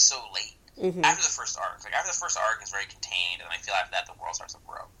came so late. Mm-hmm. After the first arc. Like, after the first arc is very contained, and I feel after that the world starts to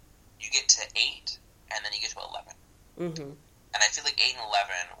grow. You get to 8, and then you get to 11. Mm-hmm. And I feel like 8 and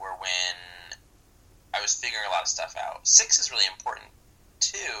 11 were when I was figuring a lot of stuff out. 6 is really important,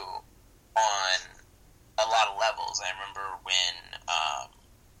 too, on a lot of levels. I remember when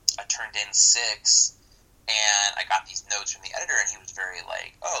I turned in 6, and I got these notes from the editor, and he was very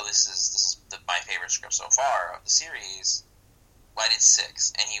like, oh, this is my favorite script so far of the series. Well, I did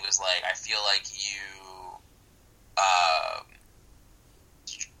 6, and he was like, I feel like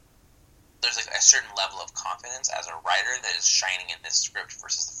there's like a certain level of confidence as a writer that is shining in this script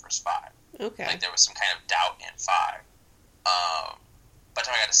versus the first 5. Okay. Like, there was some kind of doubt in 5. By the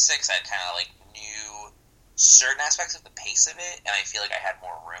time I got to 6, I kind of like knew certain aspects of the pace of it, and I feel like I had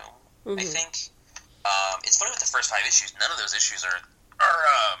more room. Mm-hmm. I think it's funny with the first 5 issues. None of those issues are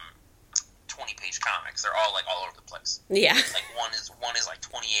 20-page comics. They're all like all over the place. Yeah. Like one is like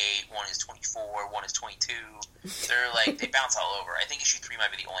 28, one is 24, one is 22. They're like they bounce all over. I think issue 3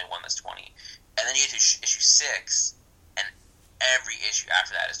 might be the only one that's 20. And then you get to issue 6, and every issue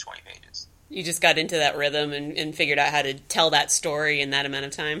after that is 20 pages. You just got into that rhythm and figured out how to tell that story in that amount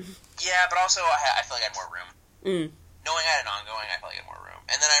of time. Yeah, but also I feel like I had more room. Knowing I had an ongoing, I felt like I had more room.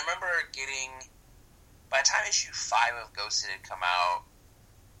 And then I remember by the time issue 5 of Ghosted had come out,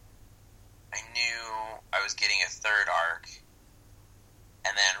 I knew I was getting a 3rd arc,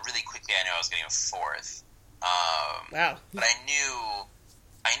 and then really quickly I knew I was getting a 4th. Wow! But I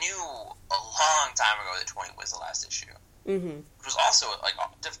knew a long time ago that 20 was the last issue. Mm-hmm. Which was also like a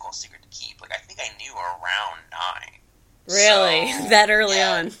difficult secret to keep. Like, I think I knew around 9. Really? So, that early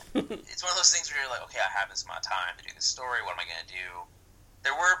on? It's one of those things where you're like, okay, I have this amount of time to do this story. What am I going to do?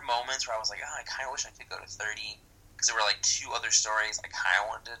 There were moments where I was like, oh, I kind of wish I could go to 30. Because there were, like, 2 other stories I kind of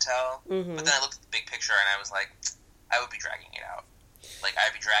wanted to tell. Mm-hmm. But then I looked at the big picture, and I was like, I would be dragging it out. Like,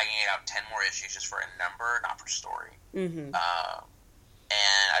 I'd be dragging it out 10 more issues just for a number, not for story. Mm-hmm.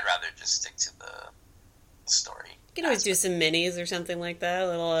 And I'd rather just stick to the story. You can always do some minis or something like that. A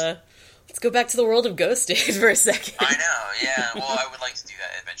little, let's go back to the world of Ghost Days for a second. I know, yeah. Well, I would like to do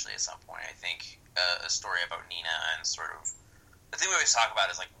that eventually at some point. I think a story about Nina and sort of... The thing we always talk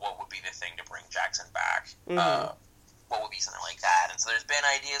about is, like, what would be the thing to bring Jackson back? Mm-hmm. What would be something like that? And so there's been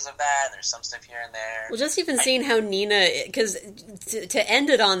ideas of that, and there's some stuff here and there. Well, just even seeing how Nina... Because to end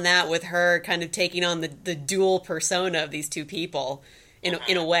it on that with her kind of taking on the dual persona of these two people...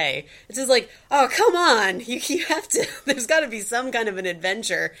 In a way, it's just like, oh, come on, you have to. There's got to be some kind of an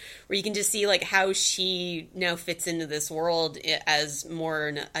adventure where you can just see like how she now fits into this world as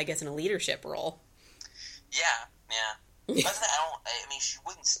more, I guess, in a leadership role. Yeah. I mean, she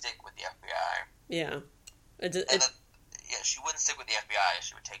wouldn't stick with the FBI. Yeah, she wouldn't stick with the FBI.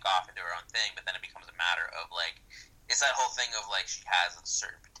 She would take off and do her own thing. But then it becomes a matter of like, it's that whole thing of like she has a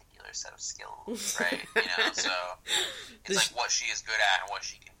certain set of skills, right? So it's like what she is good at and what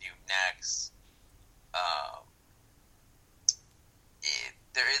she can do next.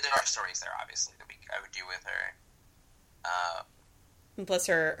 There are stories there, obviously, that I would do with her. And plus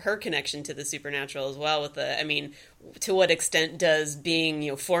her connection to the supernatural as well. With to what extent does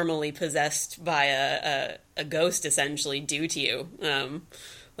being formally possessed by a ghost essentially do to you?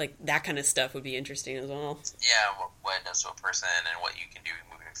 Like that kind of stuff would be interesting as well. Yeah, what it does to a person and what you can do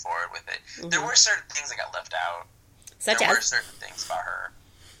moving forward with it. Mm-hmm. There were certain things that got left out. There were certain things about her.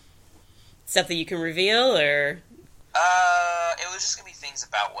 Stuff that you can reveal, or? It was just going to be things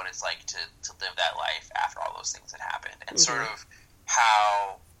about what it's like to live that life after all those things had happened. And sort of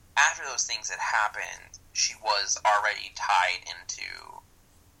how, after those things had happened, she was already tied into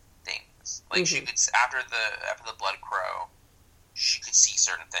things. Like, she could, after the Blood Crow, she could see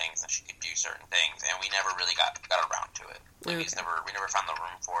certain things and she could do certain things, and we never really got around to it. Like, we never found the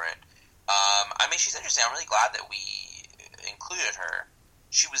room for it. I mean, she's interesting. I'm really glad that we included her.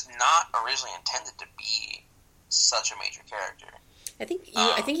 She was not originally intended to be such a major character. I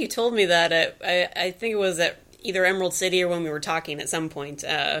think you told me that I think it was at either Emerald City or when we were talking at some point.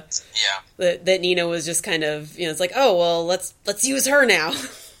 That Nina was just kind of it's like, oh well, let's use her now.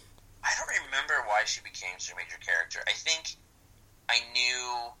 I don't remember why she became such a major character. I think I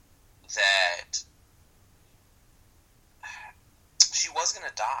knew that she was going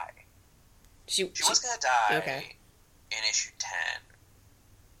to die. She was going to die in issue 10.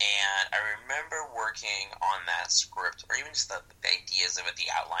 And I remember working on that script, or even just the ideas of it,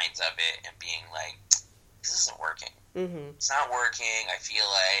 the outlines of it, and being like, this isn't working. Mm-hmm. It's not working. I feel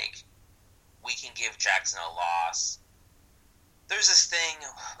like we can give Jackson a loss. There's this thing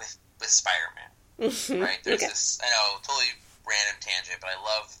with Spider-Man, right? There's this, I know, totally random tangent, but I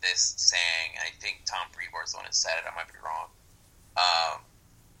love this saying, and I think Tom Brevoort's the one that said it. I might be wrong.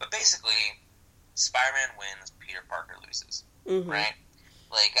 But basically, Spider-Man wins, Peter Parker loses, right?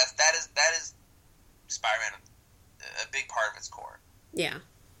 Like, that is Spider-Man, a big part of its core. Yeah.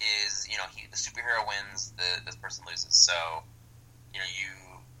 Is, the superhero wins, this person loses. So,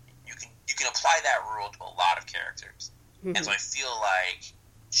 you can apply that rule to a lot of characters. Mm-hmm. And so I feel like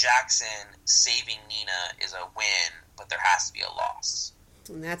Jackson saving Nina is a win, but there has to be a loss.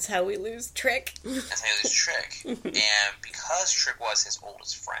 And that's how we lose Trick. That's how we lose Trick. And because Trick was his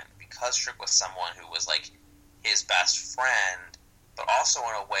oldest friend, because Trick was someone who was, like, his best friend, but also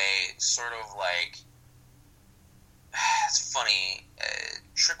in a way sort of like, it's funny,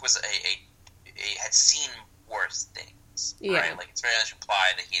 Trick was had seen worse things, right? Like, it's very much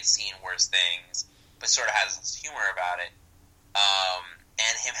implied that he had seen worse things, but sort of has this humor about it.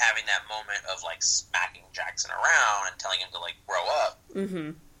 And him having that moment of, like, smacking Jackson around and telling him to, like, grow up,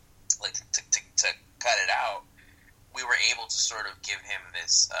 like, to cut it out, we were able to sort of give him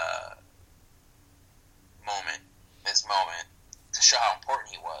this moment to show how important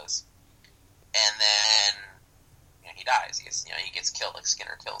he was. And then, he dies. He gets killed, like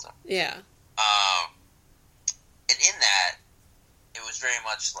Skinner kills him. Yeah. And in that, it was very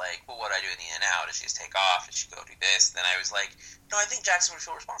much like, well, what do I do in the in and out? Did she just take off? Did she go do this? And then I was like, no, I think Jackson would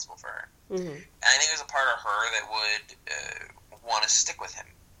feel responsible for her. Mm-hmm. And I think there's a part of her that would want to stick with him.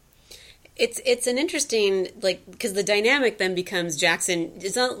 It's an interesting, like, because the dynamic then becomes Jackson,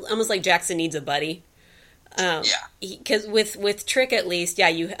 it's almost like Jackson needs a buddy. Because with Trick, at least,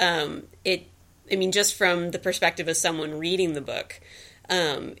 just from the perspective of someone reading the book,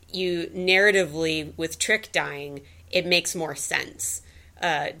 you narratively, with Trick dying, it makes more sense.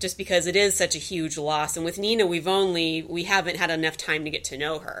 Just because it is such a huge loss. And with Nina, we haven't had enough time to get to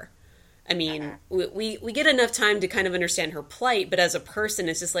know her. I mean, we get enough time to kind of understand her plight, but as a person,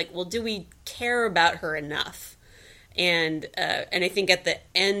 it's just like, well, do we care about her enough? And I think at the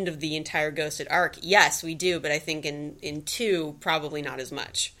end of the entire Ghosted arc, yes, we do, but I think in 2, probably not as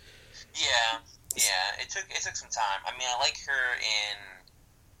much. Yeah. It took some time. I mean, I like her in.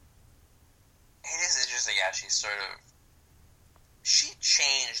 It is interesting, yeah. She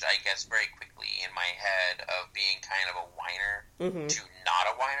changed, I guess, very quickly in my head of being kind of a whiner to not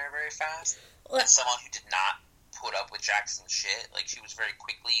a whiner very fast. Well, as someone who did not put up with Jackson's shit, like, she was very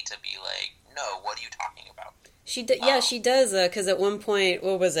quickly to be like, no, what are you talking about? She does, because at one point,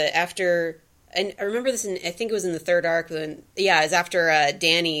 what was it, after, and I remember this I think it was in the 3rd arc, it's after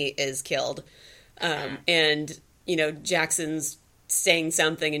Danny is killed, and, Jackson's saying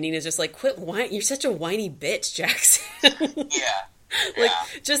something, and Nina's just like, quit whining, you're such a whiny bitch, Jackson. Yeah.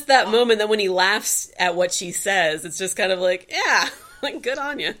 Just that moment, that when he laughs at what she says, it's just kind of like, yeah, like, good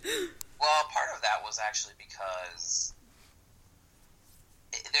on you. Well, part of that was actually because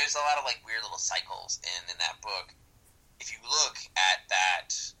there's a lot of, like, weird little cycles in that book. If you look at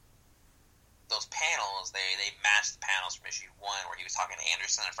those panels, they match the panels from issue 1 where he was talking to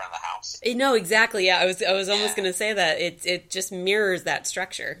Anderson in front of the house. No, exactly, yeah. I was almost going to say that. It just mirrors that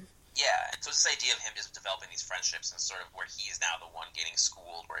structure. Yeah, and so it's this idea of him just developing these friendships and sort of where he's now the one getting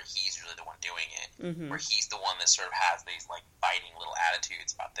schooled, where he's really the one doing it, where he's the one that sort of has these, like, biting little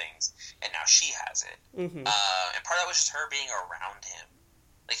attitudes about things, and now she has it. And part of that was just her being around him.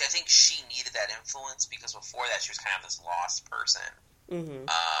 Like, I think she needed that influence, because before that she was kind of this lost person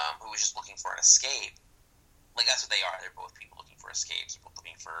who was just looking for an escape. Like, that's what they are. They're both people looking for escapes, both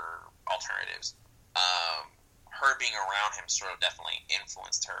looking for alternatives. Her being around him sort of definitely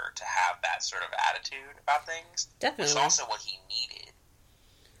influenced her to have that sort of attitude about things. Definitely. Which is also what he needed.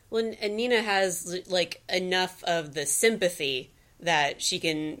 Well, and Nina has, like, enough of the sympathy that she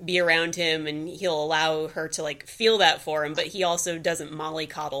can be around him, and he'll allow her to, like, feel that for him, but he also doesn't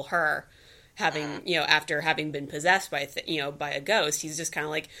mollycoddle her, after having been possessed by, by a ghost. He's just kind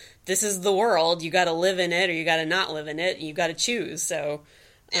of like, this is the world, you gotta live in it, or you gotta not live in it, you gotta choose, so...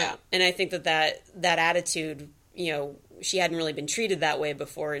 Yeah. And I think that attitude... she hadn't really been treated that way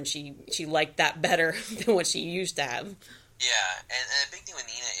before, and she liked that better than what she used to have. Yeah, and the big thing with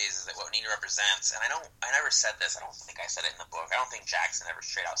Nina is that what Nina represents, and I never said this, I don't think I said it in the book, I don't think Jackson ever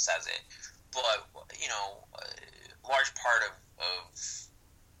straight out says it, but, a large part of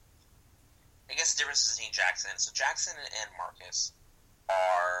I guess the differences between Jackson, so Jackson and Marcus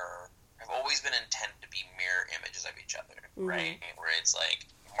have always been intended to be mirror images of each other, right? Where it's like,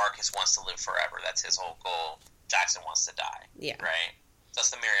 Marcus wants to live forever, that's his whole goal. Jackson wants to die, right? So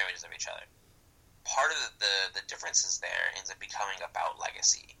that's the mirror images of each other. Part of the differences there ends up becoming about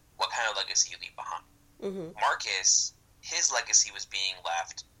legacy. What kind of legacy you leave behind. Marcus, his legacy was being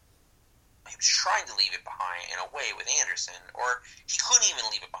left, he was trying to leave it behind in a way with Anderson, or he couldn't even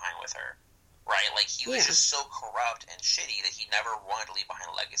leave it behind with her, right? Like, he was just so corrupt and shitty that he never wanted to leave behind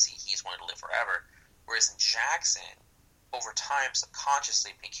a legacy. He just wanted to live forever. Whereas in Jackson, over time,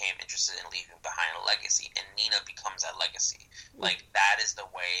 subconsciously became interested in leaving behind a legacy, and Nina becomes that legacy. Like, that is the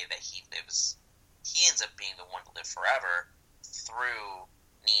way that he lives. He ends up being the one to live forever through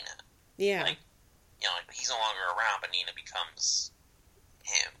Nina. Yeah. Like, he's no longer around, but Nina becomes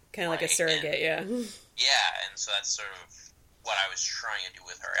him. Kind of like a surrogate, yeah. Yeah, and so that's sort of what I was trying to do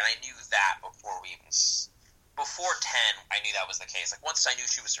with her. And I knew that before 10, I knew that was the case. Like, once I knew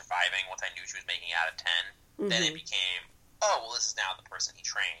she was surviving, once I knew she was making it out of 10, then it became, oh, well, this is now the person he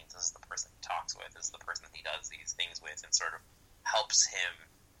trains, this is the person he talks with, this is the person that he does these things with, and sort of helps him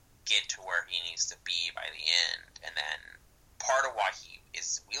get to where he needs to be by the end. And then part of why he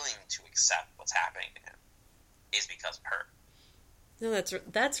is willing to accept what's happening to him is because of her. No,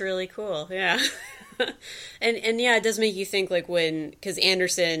 that's really cool, yeah. and yeah, it does make you think, like, because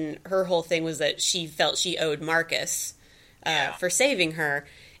Anderson, her whole thing was that she felt she owed Marcus for saving her.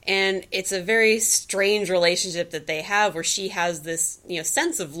 And it's a very strange relationship that they have, where she has this,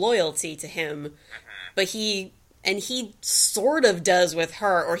 sense of loyalty to him, but he sort of does with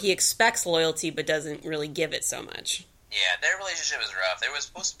her, or he expects loyalty but doesn't really give it so much. Yeah, their relationship is rough. There was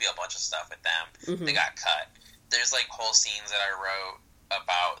supposed to be a bunch of stuff with them that got cut. There's, like, whole scenes that I wrote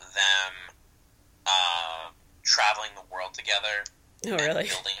about them traveling the world together. Oh,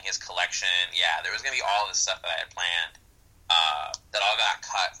 really? Building his collection. Yeah, there was going to be all this stuff that I had planned that all got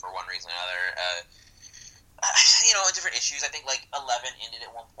cut for one reason or another. Different issues. I think, like, 11 ended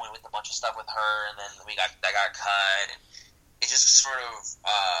at one point with a bunch of stuff with her, and then that got cut, and it just sort of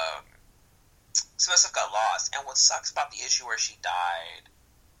some of the stuff got lost. And what sucks about the issue where she died,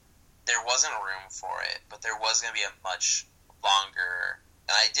 there wasn't room for it, but there was going to be a much longer,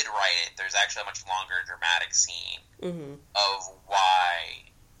 and I did write it, there's actually a much longer dramatic scene of why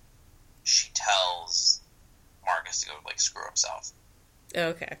she tells Marcus to go, like, screw himself.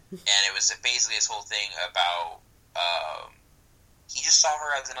 Okay. And it was basically this whole thing about, he just saw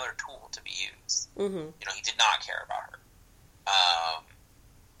her as another tool to be used. Mm-hmm. You know, he did not care about her.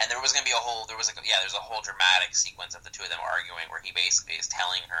 And there was going to be there's a whole dramatic sequence of the two of them arguing where he basically is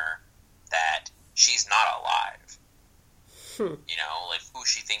telling her that she's not alive. You know, like, who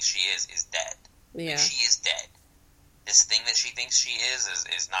she thinks she is dead. Yeah. Like, she is dead. This thing that she thinks she is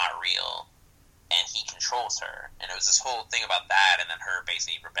not real, and he controls her. And it was this whole thing about that, and then her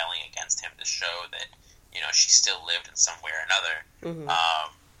basically rebelling against him to show that, you know, she still lived in some way or another. Mm-hmm.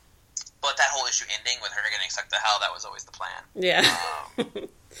 But that whole issue ending with her getting sucked to hell, that was always the plan. Yeah.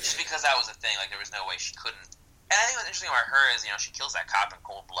 Just because that was the thing, like, there was no way she couldn't. And I think what's interesting about her is, you know, she kills that cop in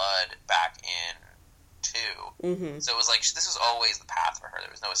cold blood back in 2. Mm-hmm. So it was like, this was always the path for her. There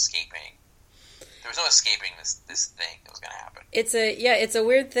was no escaping. There was no escaping this thing that was going to happen. It's a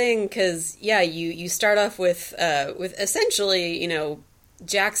weird thing because you start off with essentially, you know,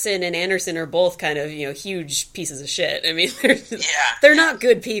 Jackson and Anderson are both kind of, you know, huge pieces of shit. I mean, they're not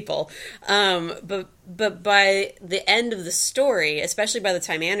good people. But by the end of the story, especially by the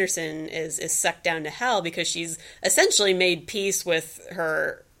time Anderson is sucked down to hell because she's essentially made peace with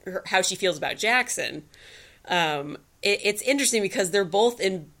her how she feels about Jackson. It's interesting because they're both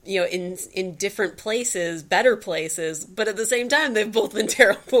in different places, better places, but at the same time they've both been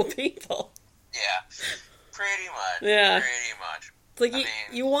terrible people. Yeah, pretty much. Yeah, pretty much. It's like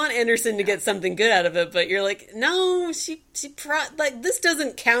you want Anderson to get something good out of it, but you're like, no, this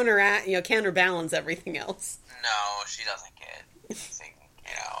doesn't counterbalance everything else. No, she doesn't get anything,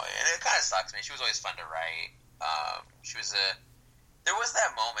 you know, and it kind of sucks. I mean, she was always fun to write. There was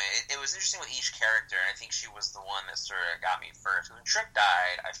that moment. It was interesting with each character, and I think she was the one that sort of got me first. When Trick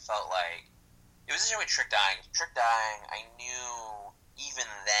died, I felt like it was interesting with Trick dying. Trick dying, I knew even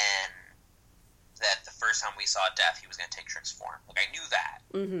then that the first time we saw Death, he was going to take Trick's form. Like, I knew that.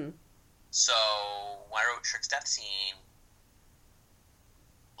 Mm-hmm. So when I wrote Trick's death scene,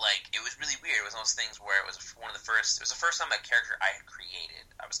 like, it was really weird. It was one of those things where it was the first time that character I had created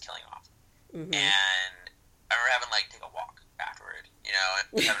I was killing off. Mm-hmm. And I remember having, like, take a walk afterward, you know,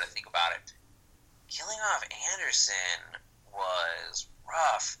 and having to think about it. Killing off Anderson was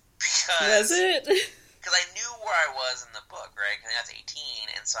rough because... Was it? Because I knew where I was in the book, right? Because that's 18,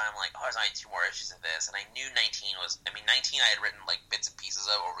 and so I'm like, there's only 2 more issues of this, and I knew 19 was... I mean, 19 I had written, like, bits and pieces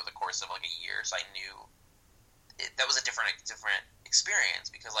of over the course of, like, a year, so I knew that was a different experience,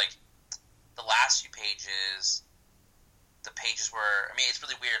 because, like, the last few pages, the pages were... I mean, it's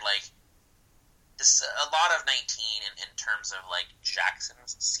really weird, like, a lot of 19 in terms of, like,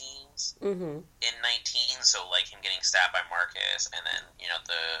 Jackson's scenes mm-hmm. in 19, so, like, him getting stabbed by Marcus, and then, you know,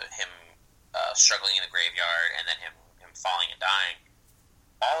 him struggling in the graveyard, and then him falling and dying.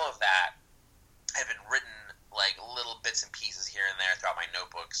 All of that had been written, like, little bits and pieces here and there throughout my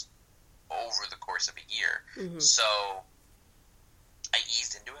notebooks over the course of a year. Mm-hmm. So I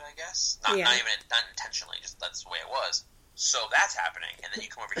eased into it, I guess. Not intentionally, just that's the way it was. So that's happening, and then you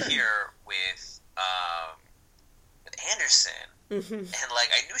come over here with Anderson, mm-hmm. and,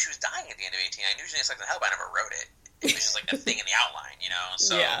 like, I knew she was dying at the end of 18. I knew she was sucked in hell, but I never wrote it. It was just, like, a thing in the outline, you know?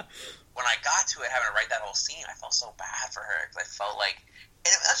 So when I got to it, having to write that whole scene, I felt so bad for her, because I felt like, and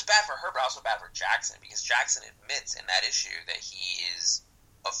not just bad for her, but also bad for Jackson, because Jackson admits in that issue that he is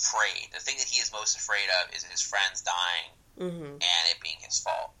afraid. The thing that he is most afraid of is his friends dying, mm-hmm. and it being his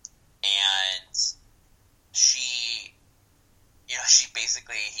fault. And she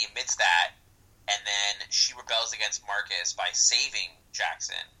basically, he admits that, and then she rebels against Marcus by saving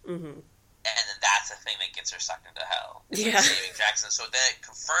Jackson, mm-hmm. and then that's the thing that gets her sucked into hell. Yeah. Saving Jackson. So then it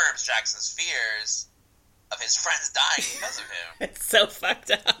confirms Jackson's fears of his friends dying because of him. It's so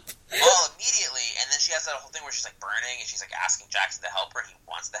fucked up. Well, immediately, and then she has that whole thing where she's, like, burning, and she's, like, asking Jackson to help her, and he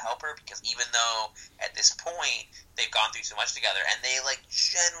wants to help her, because even though, at this point, they've gone through so much together, and they, like,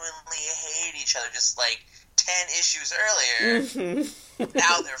 genuinely hate each other, just, like, 10 issues earlier, mm-hmm.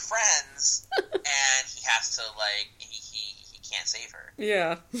 now they're friends, and he has to, like, he can't save her.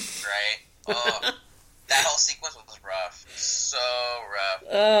 Yeah. Right? Oh, that whole sequence was rough. So rough.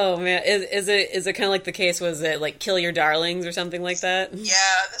 Oh, man. Is it kind of like the case, was it, like, Kill Your Darlings or something like that?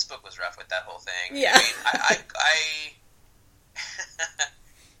 Yeah, this book was rough with that whole thing. Yeah. I mean,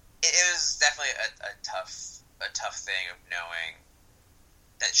 it was definitely a tough thing of knowing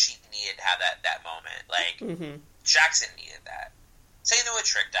that she needed to have that moment. Like, mm-hmm. Jackson needed that. Same thing with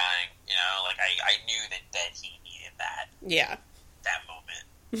Trick dying, you know? Like, I knew that he needed that. Yeah. That moment.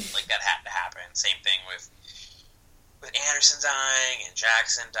 Like, that had to happen. Same thing with Anderson dying and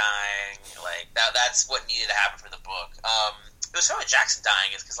Jackson dying. Like, that's what needed to happen for the book. It was funny with Jackson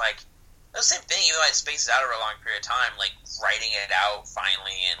dying is because, like, The same thing, even though I spaced it out over a long period of time, like writing it out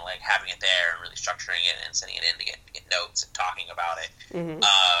finally and like having it there and really structuring it and sending it in to get notes and talking about it. Mm-hmm.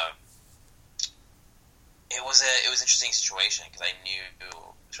 It was an interesting situation because I knew it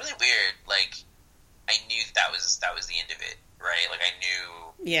was really weird. Like I knew that was the end of it, right? Like I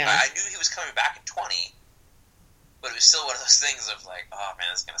knew he was coming back in 20, but it was still one of those things of like, oh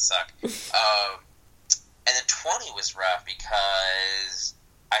man, this is gonna suck. And then 20 was rough because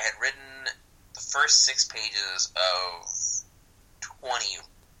I had written the first 6 pages of 20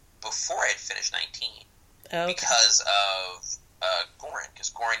 before I had finished 19 because of Goran, because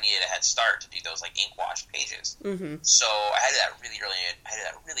Goran needed a head start to do those like ink wash pages. Mm-hmm. So I had that really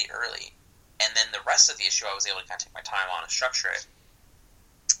early. And then the rest of the issue, I was able to kind of take my time on and structure it.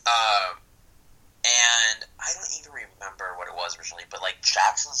 And I don't even remember what it was originally, but like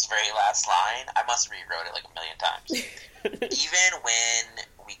Jackson's very last line, I must have rewrote it like a million times. Even when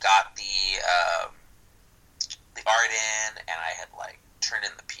we got the art in and I had like turned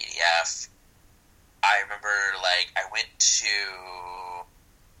in the PDF, I remember like I went to,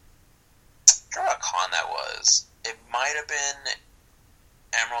 I don't know what con that was. It might have been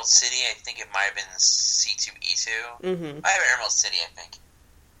Emerald City. I think it might have been C2E2. Mm-hmm. I have Emerald City, I think.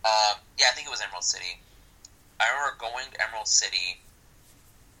 Yeah, I think it was Emerald City. I remember going to Emerald City.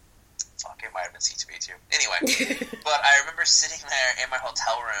 Fuck, it might have been C2E2. Anyway, but I remember sitting there in my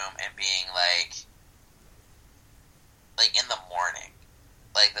hotel room and being like in the morning,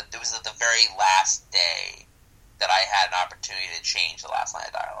 like it was the very last day that I had an opportunity to change the last line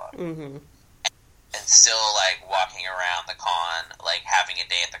of dialogue. Mm-hmm. And still, like, walking around the con, like, having a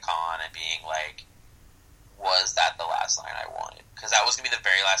day at the con and being like, was that the last line I wanted? Because that was going to be the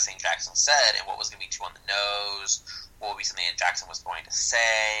very last thing Jackson said, and what was going to be too on the nose, what would be something that Jackson was going to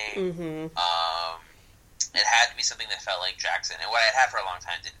say. Mm-hmm. It had to be something that felt like Jackson. And what I had for a long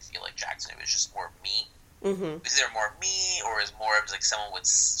time didn't feel like Jackson. It was just more me. Mm-hmm. It was either more me, or it was more of like someone would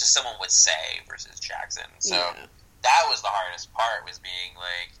say versus Jackson. So that was the hardest part, was being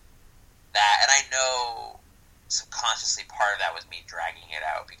like, that, and I know subconsciously part of that was me dragging it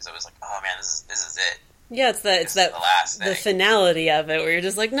out because I was like, oh man, this is it. Yeah, it's that the last thing. The finality of it where you're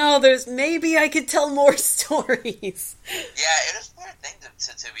just like, no, there's maybe I could tell more stories. Yeah, it is a weird thing to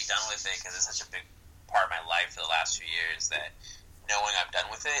be done with it because it's such a big part of my life for the last few years that knowing I'm done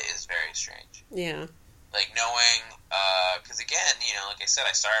with it is very strange. Yeah. Like knowing, because again, you know, like I said,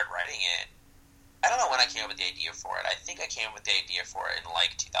 I started writing it. I don't know when I came up with the idea for it. I think I came up with the idea for it in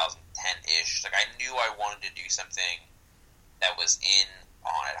like 2010-ish. Like I knew I wanted to do something that was in a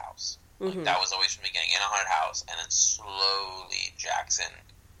haunted house. Mm-hmm. Like, that was always from the beginning, in a haunted house. And then slowly Jackson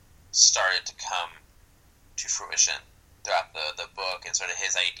started to come to fruition throughout the book, and sort of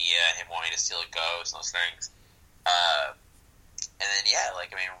his idea and him wanting to steal a ghost and those things. And then, yeah, like,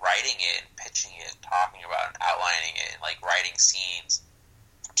 I mean, writing it and pitching it, talking about it, and outlining it, and like writing scenes.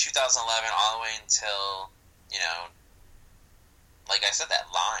 2011 all the way until, you know, like I said,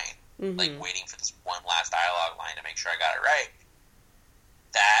 that line, like waiting for this one last dialogue line to make sure I got it right.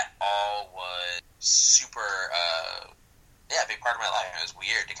 That all was super, a big part of my life. It was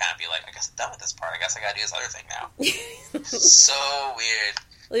weird to kind of be like, I guess I'm done with this part. I guess I gotta do this other thing now. So weird.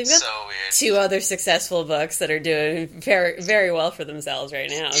 Well, you've got so weird. 2 other successful books that are doing very, very well for themselves right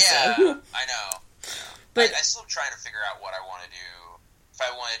now. Yeah, so. I know. But I'm still trying to figure out what I want to do. If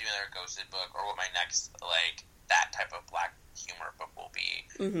I want to do another Ghosted book, or what my next, like, that type of black humor book will be.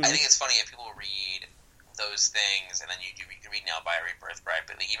 Mm-hmm. I think it's funny if people read those things, and then you can read Nailed by a Rebirth Bride,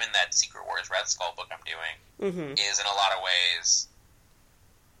 but even that Secret Wars Red Skull book I'm doing is, in a lot of ways,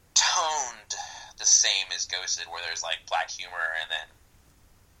 toned the same as Ghosted, where there's, like, black humor, and then,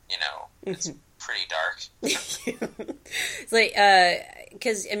 you know, it's pretty dark. It's like,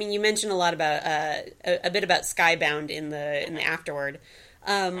 because, I mean, you mentioned a lot about, a bit about Skybound in the afterword.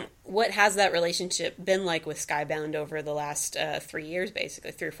 What has that relationship been like with Skybound over the last 3 years,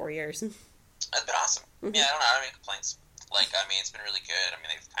 basically 3 or 4 years? It's been awesome. Yeah, I don't have any complaints. Like, I mean, it's been really good. I mean,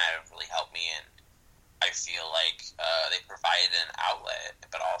 they've kind of really helped me, and I feel like they provided an outlet,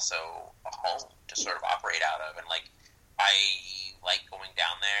 but also a home to sort of operate out of. And like, I like going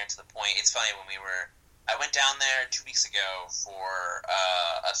down there to the point. It's funny when I went down there 2 weeks ago for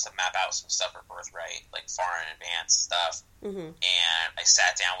us to map out some stuff for Birthright, like far in advance stuff. And I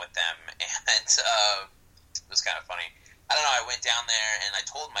sat down with them, and it was kind of funny. I don't know, I went down there, and I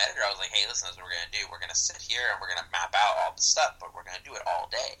told my editor, I was like, hey, listen, this is what we're going to do. We're going to sit here, and we're going to map out all the stuff, but we're going to do it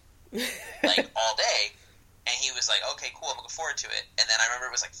all day. Like, all day. And he was like, okay, cool, I'm looking forward to it. And then I remember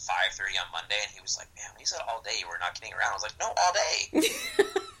it was like 5:30 on Monday, and he was like, man, when you said all day, you were not kidding around. I was like, no, all day.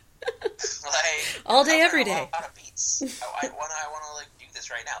 Like, all day, every day. A lot of beats. I want to like do this this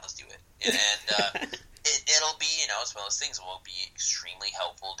right now. Let's do it. And it'll be, it's one of those things that will be extremely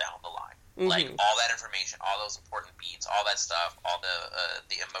helpful down the line. Like, all that information, all those important beats, all that stuff, all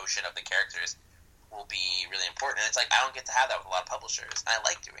the emotion of the characters will be really important. And it's like, I don't get to have that with a lot of publishers. And I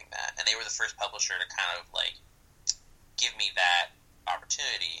like doing that. And they were the first publisher to kind of, like, give me that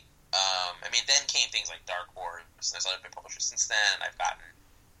opportunity. Then came things like Dark Horse, and there's other big publishers since then. I've gotten,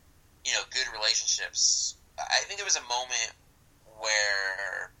 good relationships. I think there was a moment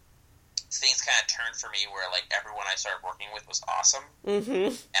where things kind of turned for me where, like, everyone I started working with was awesome.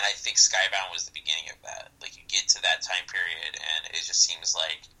 Mm-hmm. And I think Skybound was the beginning of that. Like, you get to that time period, and it just seems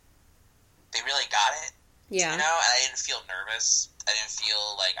like they really got it. Yeah. And I didn't feel nervous. I didn't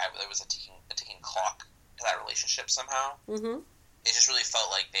feel like there was a ticking clock to that relationship somehow. Mm-hmm. It just really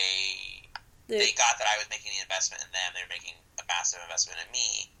felt like they got that I was making the investment in them. They were making a massive investment in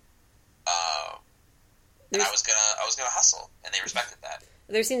me. And I was gonna hustle, and they respected that.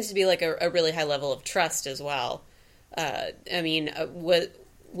 There seems to be like a really high level of trust as well.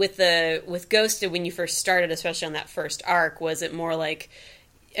 With Ghosted, when you first started, especially on that first arc, was it more like,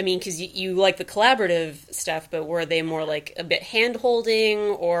 because you like the collaborative stuff, but were they more like a bit hand-holding,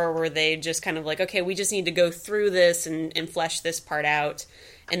 or were they just kind of like, okay, we just need to go through this and flesh this part out,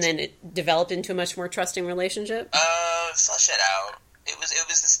 and then it developed into a much more trusting relationship? Flesh it out. It was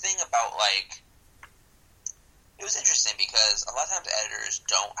this thing about, like, it was interesting because a lot of times editors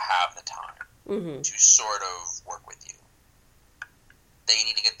don't have the time to sort of work with you. They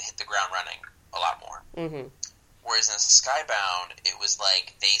need to hit the ground running a lot more. Mm-hmm. Whereas in Skybound, it was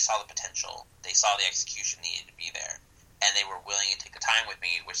like they saw the potential, they saw the execution needed to be there, and they were willing to take the time with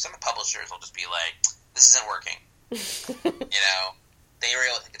me, which some publishers will just be like, this isn't working. They were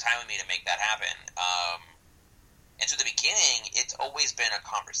able to take the time with me to make that happen. And so at the beginning, it's always been a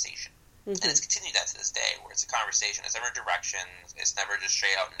conversation. Mm-hmm. And it's continued that to this day, where it's a conversation. It's never directions. It's never just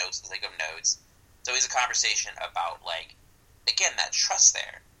straight out notes for the sake of notes. It's always a conversation about, like, again, that trust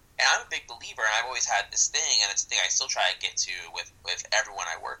there. And I'm a big believer, and I've always had this thing, and it's a thing I still try to get to with everyone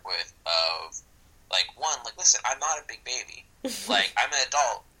I work with, of, like, one, like, listen, I'm not a big baby. Like, I'm an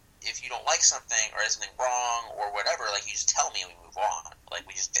adult. If you don't like something, or there's something wrong, or whatever, like, you just tell me and we move on. Like,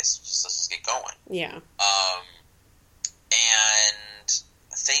 let's just get going. Yeah. And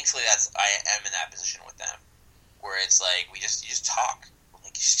thankfully I am in that position with them, where it's like, you just talk.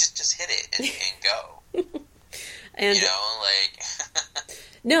 Like, you just hit it and go. And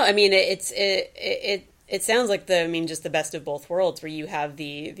no, it sounds like just the best of both worlds, where you have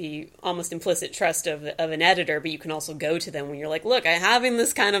the almost implicit trust of an editor, but you can also go to them when you're like, look, I'm having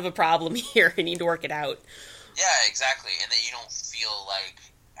this kind of a problem here, I need to work it out. Yeah, exactly. And that you don't feel like,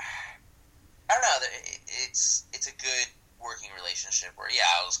 I don't know, it's a good working relationship where,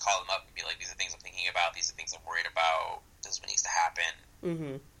 I'll just call them up and be like, these are things I'm thinking about, these are things I'm worried about, this is what needs to happen.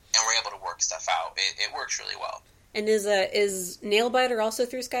 Mm-hmm. And we're able to work stuff out. It works really well. And is Nailbiter also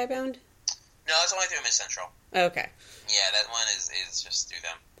through Skybound? No, it's only through Miss Central. Okay. Yeah, that one is just through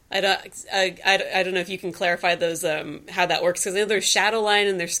them. I don't know if you can clarify those, how that works, because I know there's Shadowline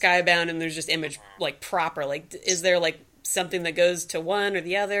and there's Skybound and there's just Image, like, proper. Like, is there, like, something that goes to one or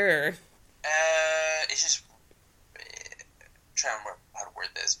the other, or? It's just, I'm trying to remember how to word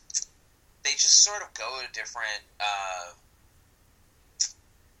this. They just sort of go to different,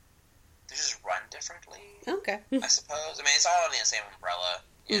 they just run differently. Okay. I suppose. It's all under the same umbrella,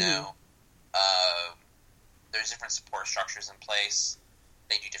 you know. There's different support structures in place.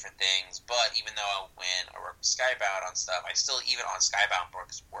 They do different things, but even though when I work with Skybound on stuff, I still, even on Skybound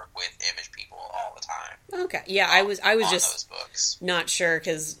books, work with Image people all the time. Okay. Yeah, I was just those books. Not sure,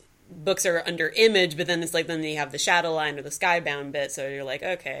 because books are under Image, but then it's like, then you have the Shadowline or the Skybound bit, so you're like,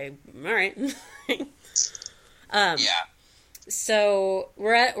 okay, all right. Yeah. So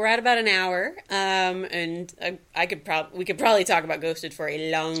we're at about an hour, and we could probably talk about Ghosted for a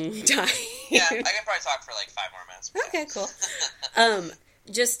long time. Yeah, I could probably talk for like 5 more minutes. Okay, cool.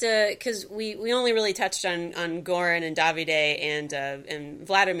 Just because we only really touched on Goran and Davide and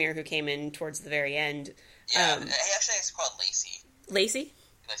Vladimir, who came in towards the very end. Yeah, actually it's called Lacey. Lacey?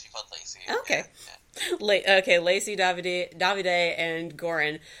 It likes to be called Lacey. Okay. Yeah. Okay, Lacey, Davide, and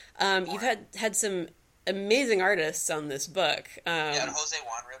Goran. You've had some amazing artists on this book. And Jose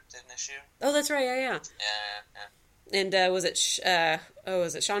Wanrip did an issue. Oh, that's right. Yeah. And was it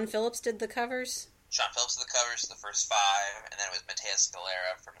Sean Phillips did the covers? Sean Phillips did the covers, the first 5, and then it was Mateus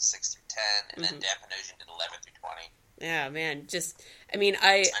Scalera from 6 through 10, and then Dan Panosian did 11 through 20. Yeah, man.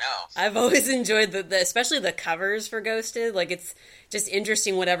 I know. I've always enjoyed the especially the covers for Ghosted. Like, it's just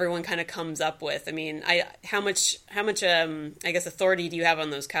interesting what everyone kind of comes up with. How much I guess authority do you have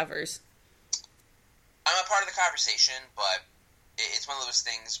on those covers? I'm a part of the conversation, but it's one of those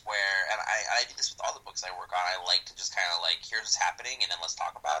things where, and I do this with all the books I work on, I like to just kind of like, here's what's happening, and then let's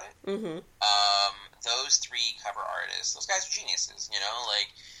talk about it. Mm-hmm. Those 3 cover artists, those guys are geniuses, you know,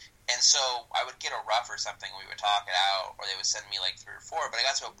 like, and so I would get a rough or something, we would talk it out, or they would send me like 3 or 4, but I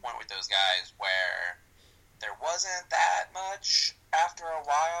got to a point with those guys where there wasn't that much after a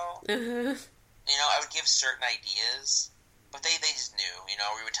while. Uh-huh. You know, I would give certain ideas, but they just knew, you know,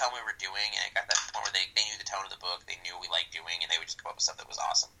 we would tell them we were doing, and it got that point where they knew the tone of the book, they knew we liked doing, and they would just come up with stuff that was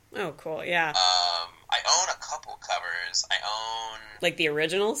awesome. Oh, cool, yeah. I own a couple covers. I own... Like the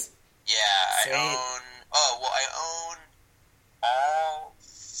originals? Yeah, Sweet. I own all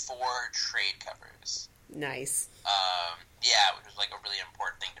 4 trade covers. Nice. Yeah, which was like a really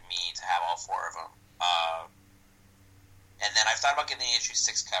important thing to me, to have all 4 of them. And then I've thought about getting the issue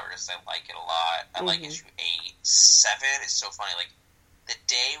 6 cover because I like it a lot. I like issue 8. 7 is so funny. Like, the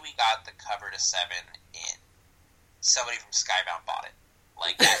day we got the cover to 7 in, somebody from Skybound bought it.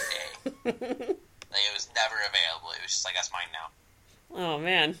 Like, that day. Like, it was never available. It was just like, that's mine now. Oh,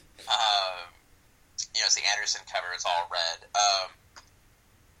 man. You know, it's the Anderson cover. It's all red.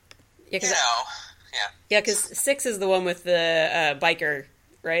 Yeah, you know, yeah. Yeah, because 6 is the one with the biker,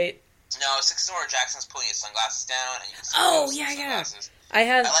 right? No, 6 is where Jackson's pulling his sunglasses down, and you can see yeah. sunglasses. I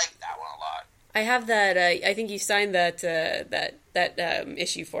like that one a lot. I have that. I think you signed that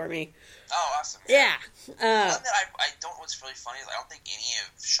issue for me. Oh, awesome! Yeah. One that I don't. What's really funny is I don't think any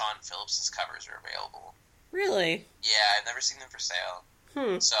of Sean Phillips's covers are available. Really? Yeah, I've never seen them for sale.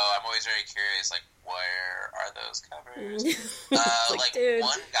 So I'm always very curious. Like, where are those covers? like dude.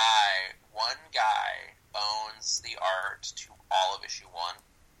 one guy owns the art to all of issue 1.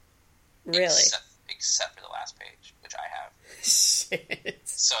 Really? Except for the last page, which I have. Shit.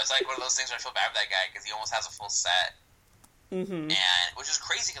 So it's like one of those things where I feel bad for that guy because he almost has a full set. Mm-hmm. And which is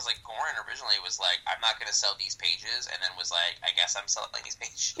crazy because like Goran originally was like, I'm not going to sell these pages, and then was like, I guess I'm selling these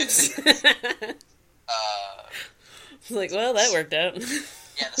pages. Like, well, that worked out.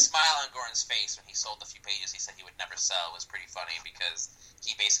 Yeah, the smile on Goran's face when he sold the few pages he said he would never sell was pretty funny because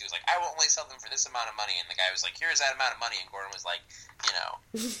he basically was like, I will only sell them for this amount of money, and the guy was like, here's that amount of money, and Goran was like, you know,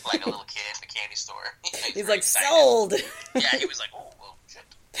 like a little kid in the candy store. He's like, sold! Yeah, he was like, oh, well, shit.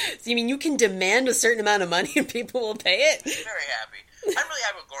 So you mean you can demand a certain amount of money and people will pay it? Very happy. I'm really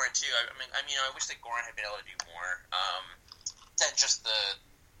happy with Goran, too. I mean, you know, I wish that Goran had been able to do more than just the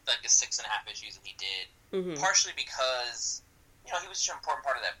 6.5 issues that he did. Mm-hmm. Partially because, you know, he was such an important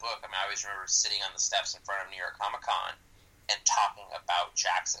part of that book. I mean, I always remember sitting on the steps in front of New York Comic Con and talking about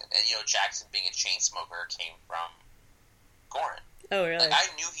Jackson. And, you know, Jackson being a chain smoker came from Goran. Oh, really? Like,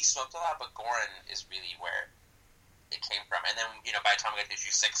 I knew he smoked a lot, but Goran is really where it came from. And then, you know, by the time we got to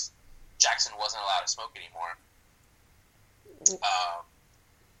issue 6, Jackson wasn't allowed to smoke anymore.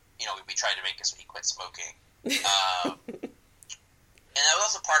 You know, we tried to make it so he quit smoking. And that was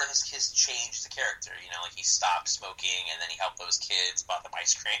also part of his change to character. You know, like he stopped smoking, and then he helped those kids, bought them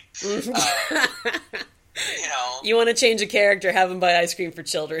ice cream. You know, you want to change a character, have them buy ice cream for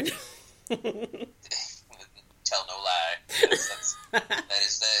children. Tell no lie. That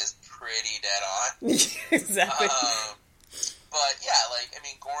is pretty dead on. Exactly. But yeah, like I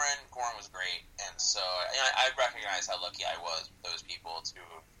mean, Goran was great, and so I recognize how lucky I was with those people to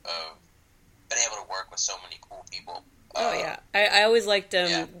have been able to work with so many cool people. Oh yeah, I always liked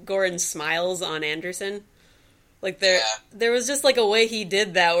Goran's smiles on Anderson. Like there was just like a way he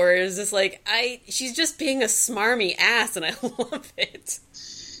did that where it was just like she's just being a smarmy ass, and I love it.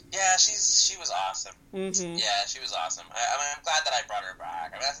 Yeah, she was awesome. Mm-hmm. Yeah, she was awesome. I mean, I'm glad that I brought her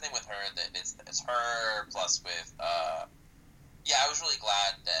back. I mean, that's the thing with her that it's her plus with yeah, I was really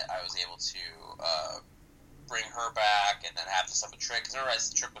glad that I was able to bring her back and then have this up a Trick because I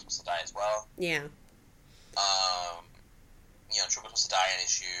realized the Trick was supposed to die as well. Yeah. You know, Trick was supposed to die in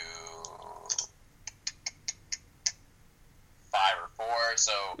issue 5 or 4,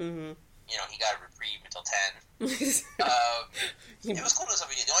 so you know he got a reprieve until 10. It was cool to know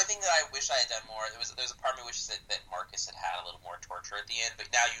something he did. The only thing that I wish I had done more, there's a part of me wishes that Marcus had a little more torture at the end.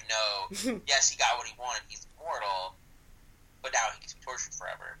 But now you know, yes, he got what he wanted. He's immortal, but now he gets to be tortured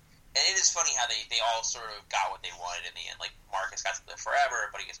forever. And it is funny how they all sort of got what they wanted in the end. Like Marcus got to live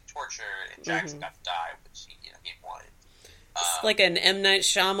forever, but he gets tortured, and Jackson got to die, which he wanted. It's like an M. Night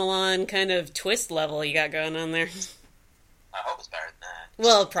Shyamalan kind of twist level you got going on there. I hope it's better than that.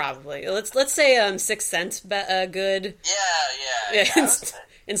 Well, probably. Let's say Sixth Sense good. Yeah.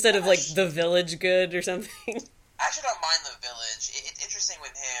 Instead of like The Village good or something. I actually don't mind The Village. It's interesting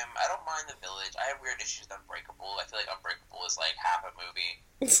with him. I don't mind The Village. I have weird issues with Unbreakable. I feel like Unbreakable is like half a movie.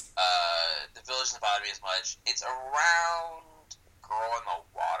 The Village doesn't bother me as much. It's around Girl in the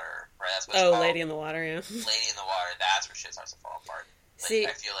Water, right? right? That's what it's called. Lady in the Water, yeah. Lady in the Water, that's where shit starts to fall apart. Like, See,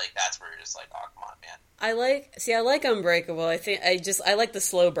 I feel like that's where you're just like, oh, come on, man. I like Unbreakable. I like the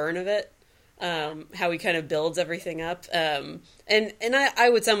slow burn of it. How he kind of builds everything up. And I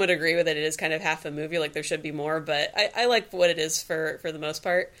would somewhat agree with it. It is kind of half a movie, like there should be more, but I like what it is for the most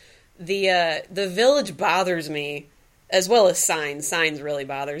part. The Village bothers me, as well as Signs. Signs really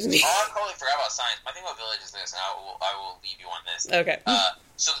bothers me. Oh, I totally forgot about Signs. My thing about Village is this, and I will leave you on this. Okay.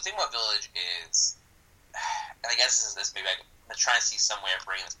 So the thing about Village is, and I guess this is this, maybe I'm trying to see some way of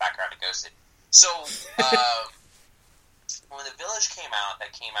bringing this back around to Ghosted. So, when The Village came out,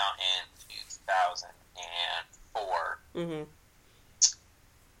 that came out in 2004, mm-hmm.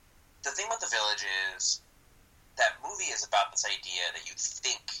 The thing about The Village is that movie is about this idea that you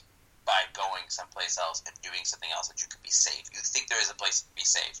think by going someplace else and doing something else that you could be safe. You think there is a place to be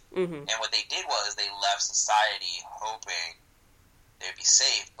safe. Mm-hmm. And what they did was they left society hoping they'd be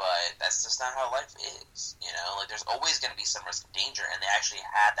safe, but that's just not how life is. You know, like there's always going to be some risk of danger, and they actually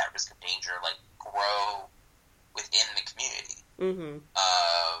had that risk of danger like grow within the community. Mm-hmm.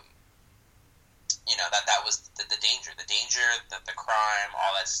 You know, that was the danger, the crime,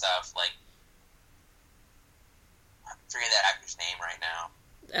 all that stuff. Like, I forget that actor's name right now.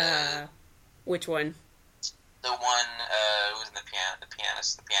 Which one? The one who was in the piano.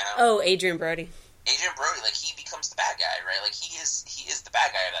 Oh, Adrian Brody. Adrian Brody, like he becomes the bad guy, right? Like he is the bad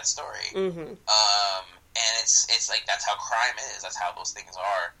guy of that story. Mm-hmm. And it's like that's how crime is. That's how those things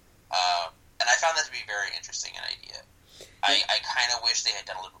are. And I found that to be very interesting an idea. I kind of wish they had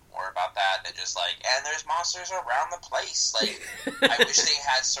done a little bit more about that. They're just like, and there's monsters around the place. Like, I wish they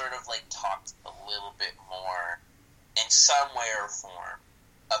had sort of like talked a little bit more in some way or form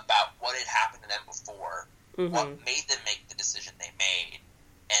about what had happened to them before, mm-hmm. what made them make the decision they made,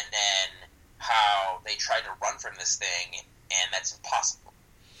 and then how they tried to run from this thing, and that's impossible.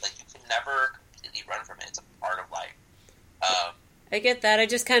 Like, you can never completely run from it. It's a part of life. I get that. I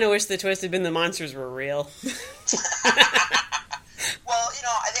just kind of wish the twist had been the monsters were real. Well, you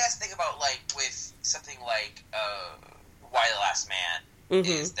know, I think that's the thing about, like, with something like Why the Last Man,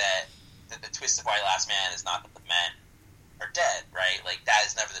 mm-hmm. is that the twist of Why the Last Man is not that the men are dead, right? Like, that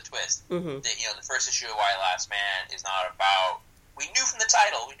is never the twist. Mm-hmm. You know, the first issue of Why the Last Man is not about, we knew from the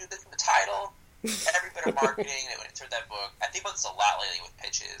title, every bit of marketing that went into that book. I think about this a lot lately with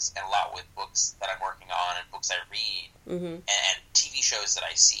pitches, and a lot with books that I'm working on, and books I read, mm-hmm. and TV shows that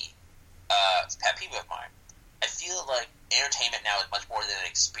I see. It's a pet peeve of mine. I feel like entertainment now is much more than an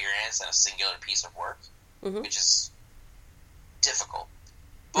experience and a singular piece of work, mm-hmm. which is difficult.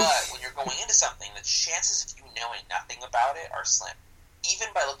 But when you're going into something, the chances of you knowing nothing about it are slim.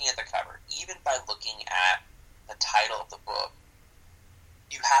 Even by looking at the cover, even by looking at the title of the book,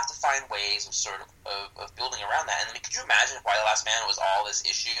 you have to find ways of sort of building around that. And I mean, could you imagine if Why the Last Man was all this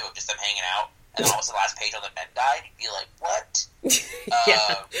issue of just them hanging out, and then almost the last page on the men died? You'd be like, what?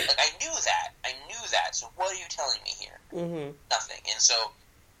 Yeah. Like, I knew that. So what are you telling me here? Mm-hmm. Nothing. And so,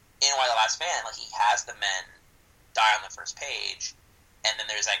 in Why the Last Man, like, he has the men die on the first page, and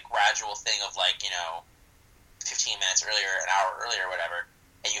then there's that gradual thing of, like, you know, 15 minutes earlier, an hour earlier, whatever,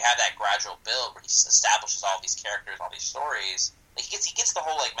 and you have that gradual build where he establishes all these characters, all these stories. Like, he gets the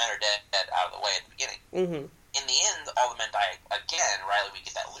whole, like, men are dead out of the way at the beginning. Mm-hmm. In the end, all the men die again, right? Like, we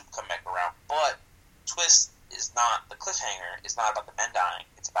get that loop come back around. But twist is not, the cliffhanger is not about the men dying.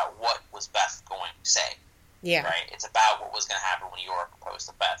 It's about what was Beth going to say. Yeah. Right? It's about what was going to happen when York proposed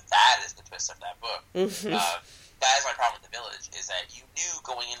to Beth. That is the twist of that book. Mm-hmm. That is my problem with The Village, is that you knew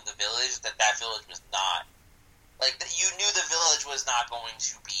going into The Village that village was not, like, you knew The Village was not going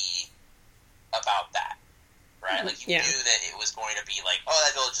to be about that. Right? Like, you knew that it was going to be like, oh,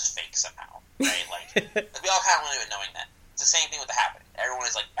 that village is fake somehow. Right? Like we all kind of went into it knowing that. It's the same thing with The Happening. Everyone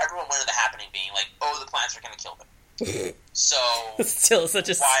went into The Happening being like, oh, the plants are going to kill them. So, still such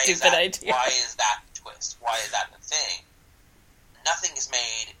a stupid idea. Why is that the twist? Why is that the thing? Nothing is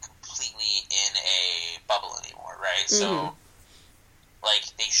made completely in a bubble anymore, right? Mm-hmm. So, like,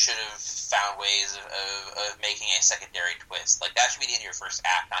 they should have found ways of making a secondary twist. Like, that should be the end of your first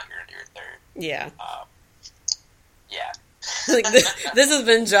act, not your third. Yeah. Yeah. Like, this has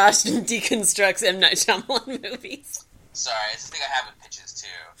been Josh Deconstructs M. Night Shyamalan movies. Sorry, it's the thing I have with pitches,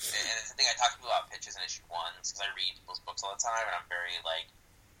 too. And it's the thing I talk to people about pitches in issue 1, because I read people's books all the time, and I'm very, like,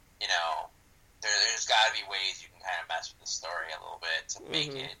 you know, there's got to be ways you can kind of mess with the story a little bit to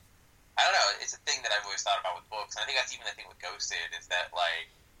make it. I don't know, it's a thing that I've always thought about with books, and I think that's even the thing with Ghosted, is that, like,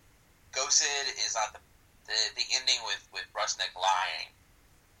 Ghosted is not the ending with Rusnik lying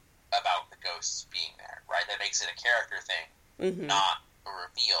about the ghosts being there, right? That makes it a character thing, not a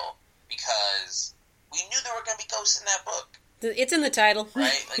reveal, because we knew there were going to be ghosts in that book. It's in the title.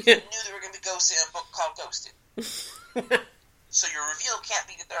 Right? Like, you knew there were going to be ghosts in a book called Ghosted. So your reveal can't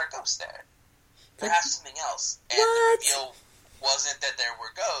be that there are ghosts there. There has to be something else. And the reveal wasn't that there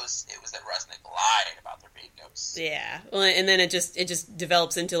were ghosts, it was that Resnick lied about there being ghosts. Yeah. Well, and then it just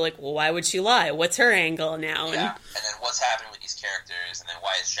develops into, like, well, why would she lie? What's her angle now? Yeah. And then what's happening with these characters, and then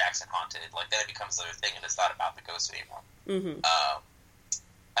why is Jackson haunted? Like, then it becomes another thing, and it's not about the ghosts anymore. Mm-hmm.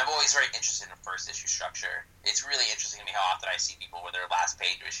 I'm always very interested in first issue structure. It's really interesting to me how often I see people where their last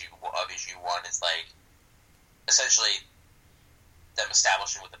page of issue 1 is, like, essentially them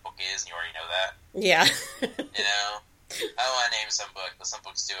establishing what the book is, and you already know that. Yeah. You know? I don't want to name some book, but some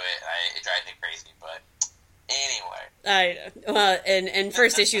books do it, and it drives me crazy, but anyway. And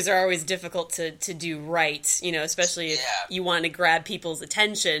first issues are always difficult to do right, you know, especially if you want to grab people's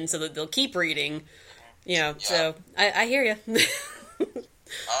attention so that they'll keep reading, you know, so I hear you.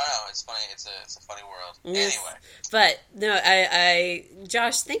 Oh no, it's funny. It's a funny world. Yes. Anyway, but no, I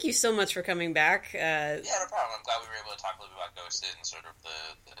Josh, thank you so much for coming back. Yeah, no problem. I'm glad we were able to talk a little bit about Ghosted and sort of the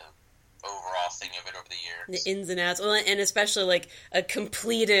overall thing of it over the years. The ins and outs, well, and especially like a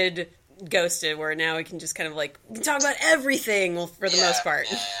completed Ghosted, where now we can just kind of like talk about everything, well, for the most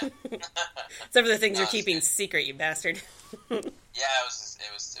part. Yeah. Except for the things you're keeping secret, you bastard. Yeah, it was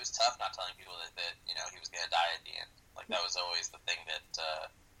tough not telling people that you know he was going to die at the end. Like, that was always the thing that,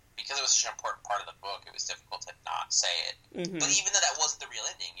 because it was such an important part of the book, it was difficult to not say it. Mm-hmm. But even though that wasn't the real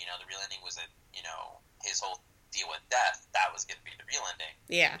ending, you know, the real ending was that, you know, his whole deal with death, that was going to be the real ending.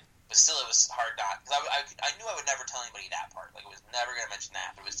 Yeah. But still, it was hard not, because I knew I would never tell anybody that part. Like, it was never going to mention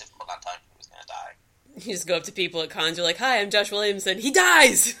that, but it was difficult not telling people he was going to die. You just go up to people at cons, you're like, hi, I'm Josh Williamson, he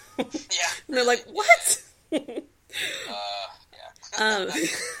dies! Yeah. And they're like, what?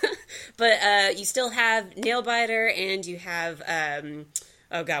 But you still have Nailbiter, and you have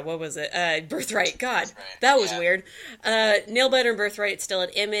oh god, what was it? Birthright. God, that was weird. Nailbiter and Birthright still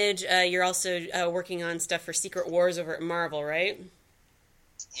at Image. You're also working on stuff for Secret Wars over at Marvel, right?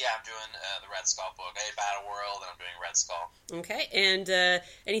 Yeah, I'm doing the Red Skull book. I did Battle World, and I'm doing Red Skull. Okay, and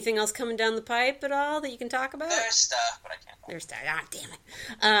anything else coming down the pipe at all that you can talk about? There's stuff, but I can't talk. There's stuff. Ah, damn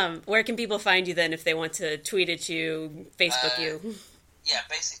it. Where can people find you then if they want to tweet at you, Facebook you? Yeah,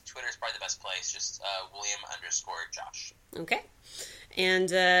 basically Twitter is probably the best place. Just William_Josh. Okay.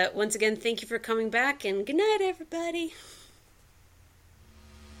 And once again, thank you for coming back, and good night, everybody.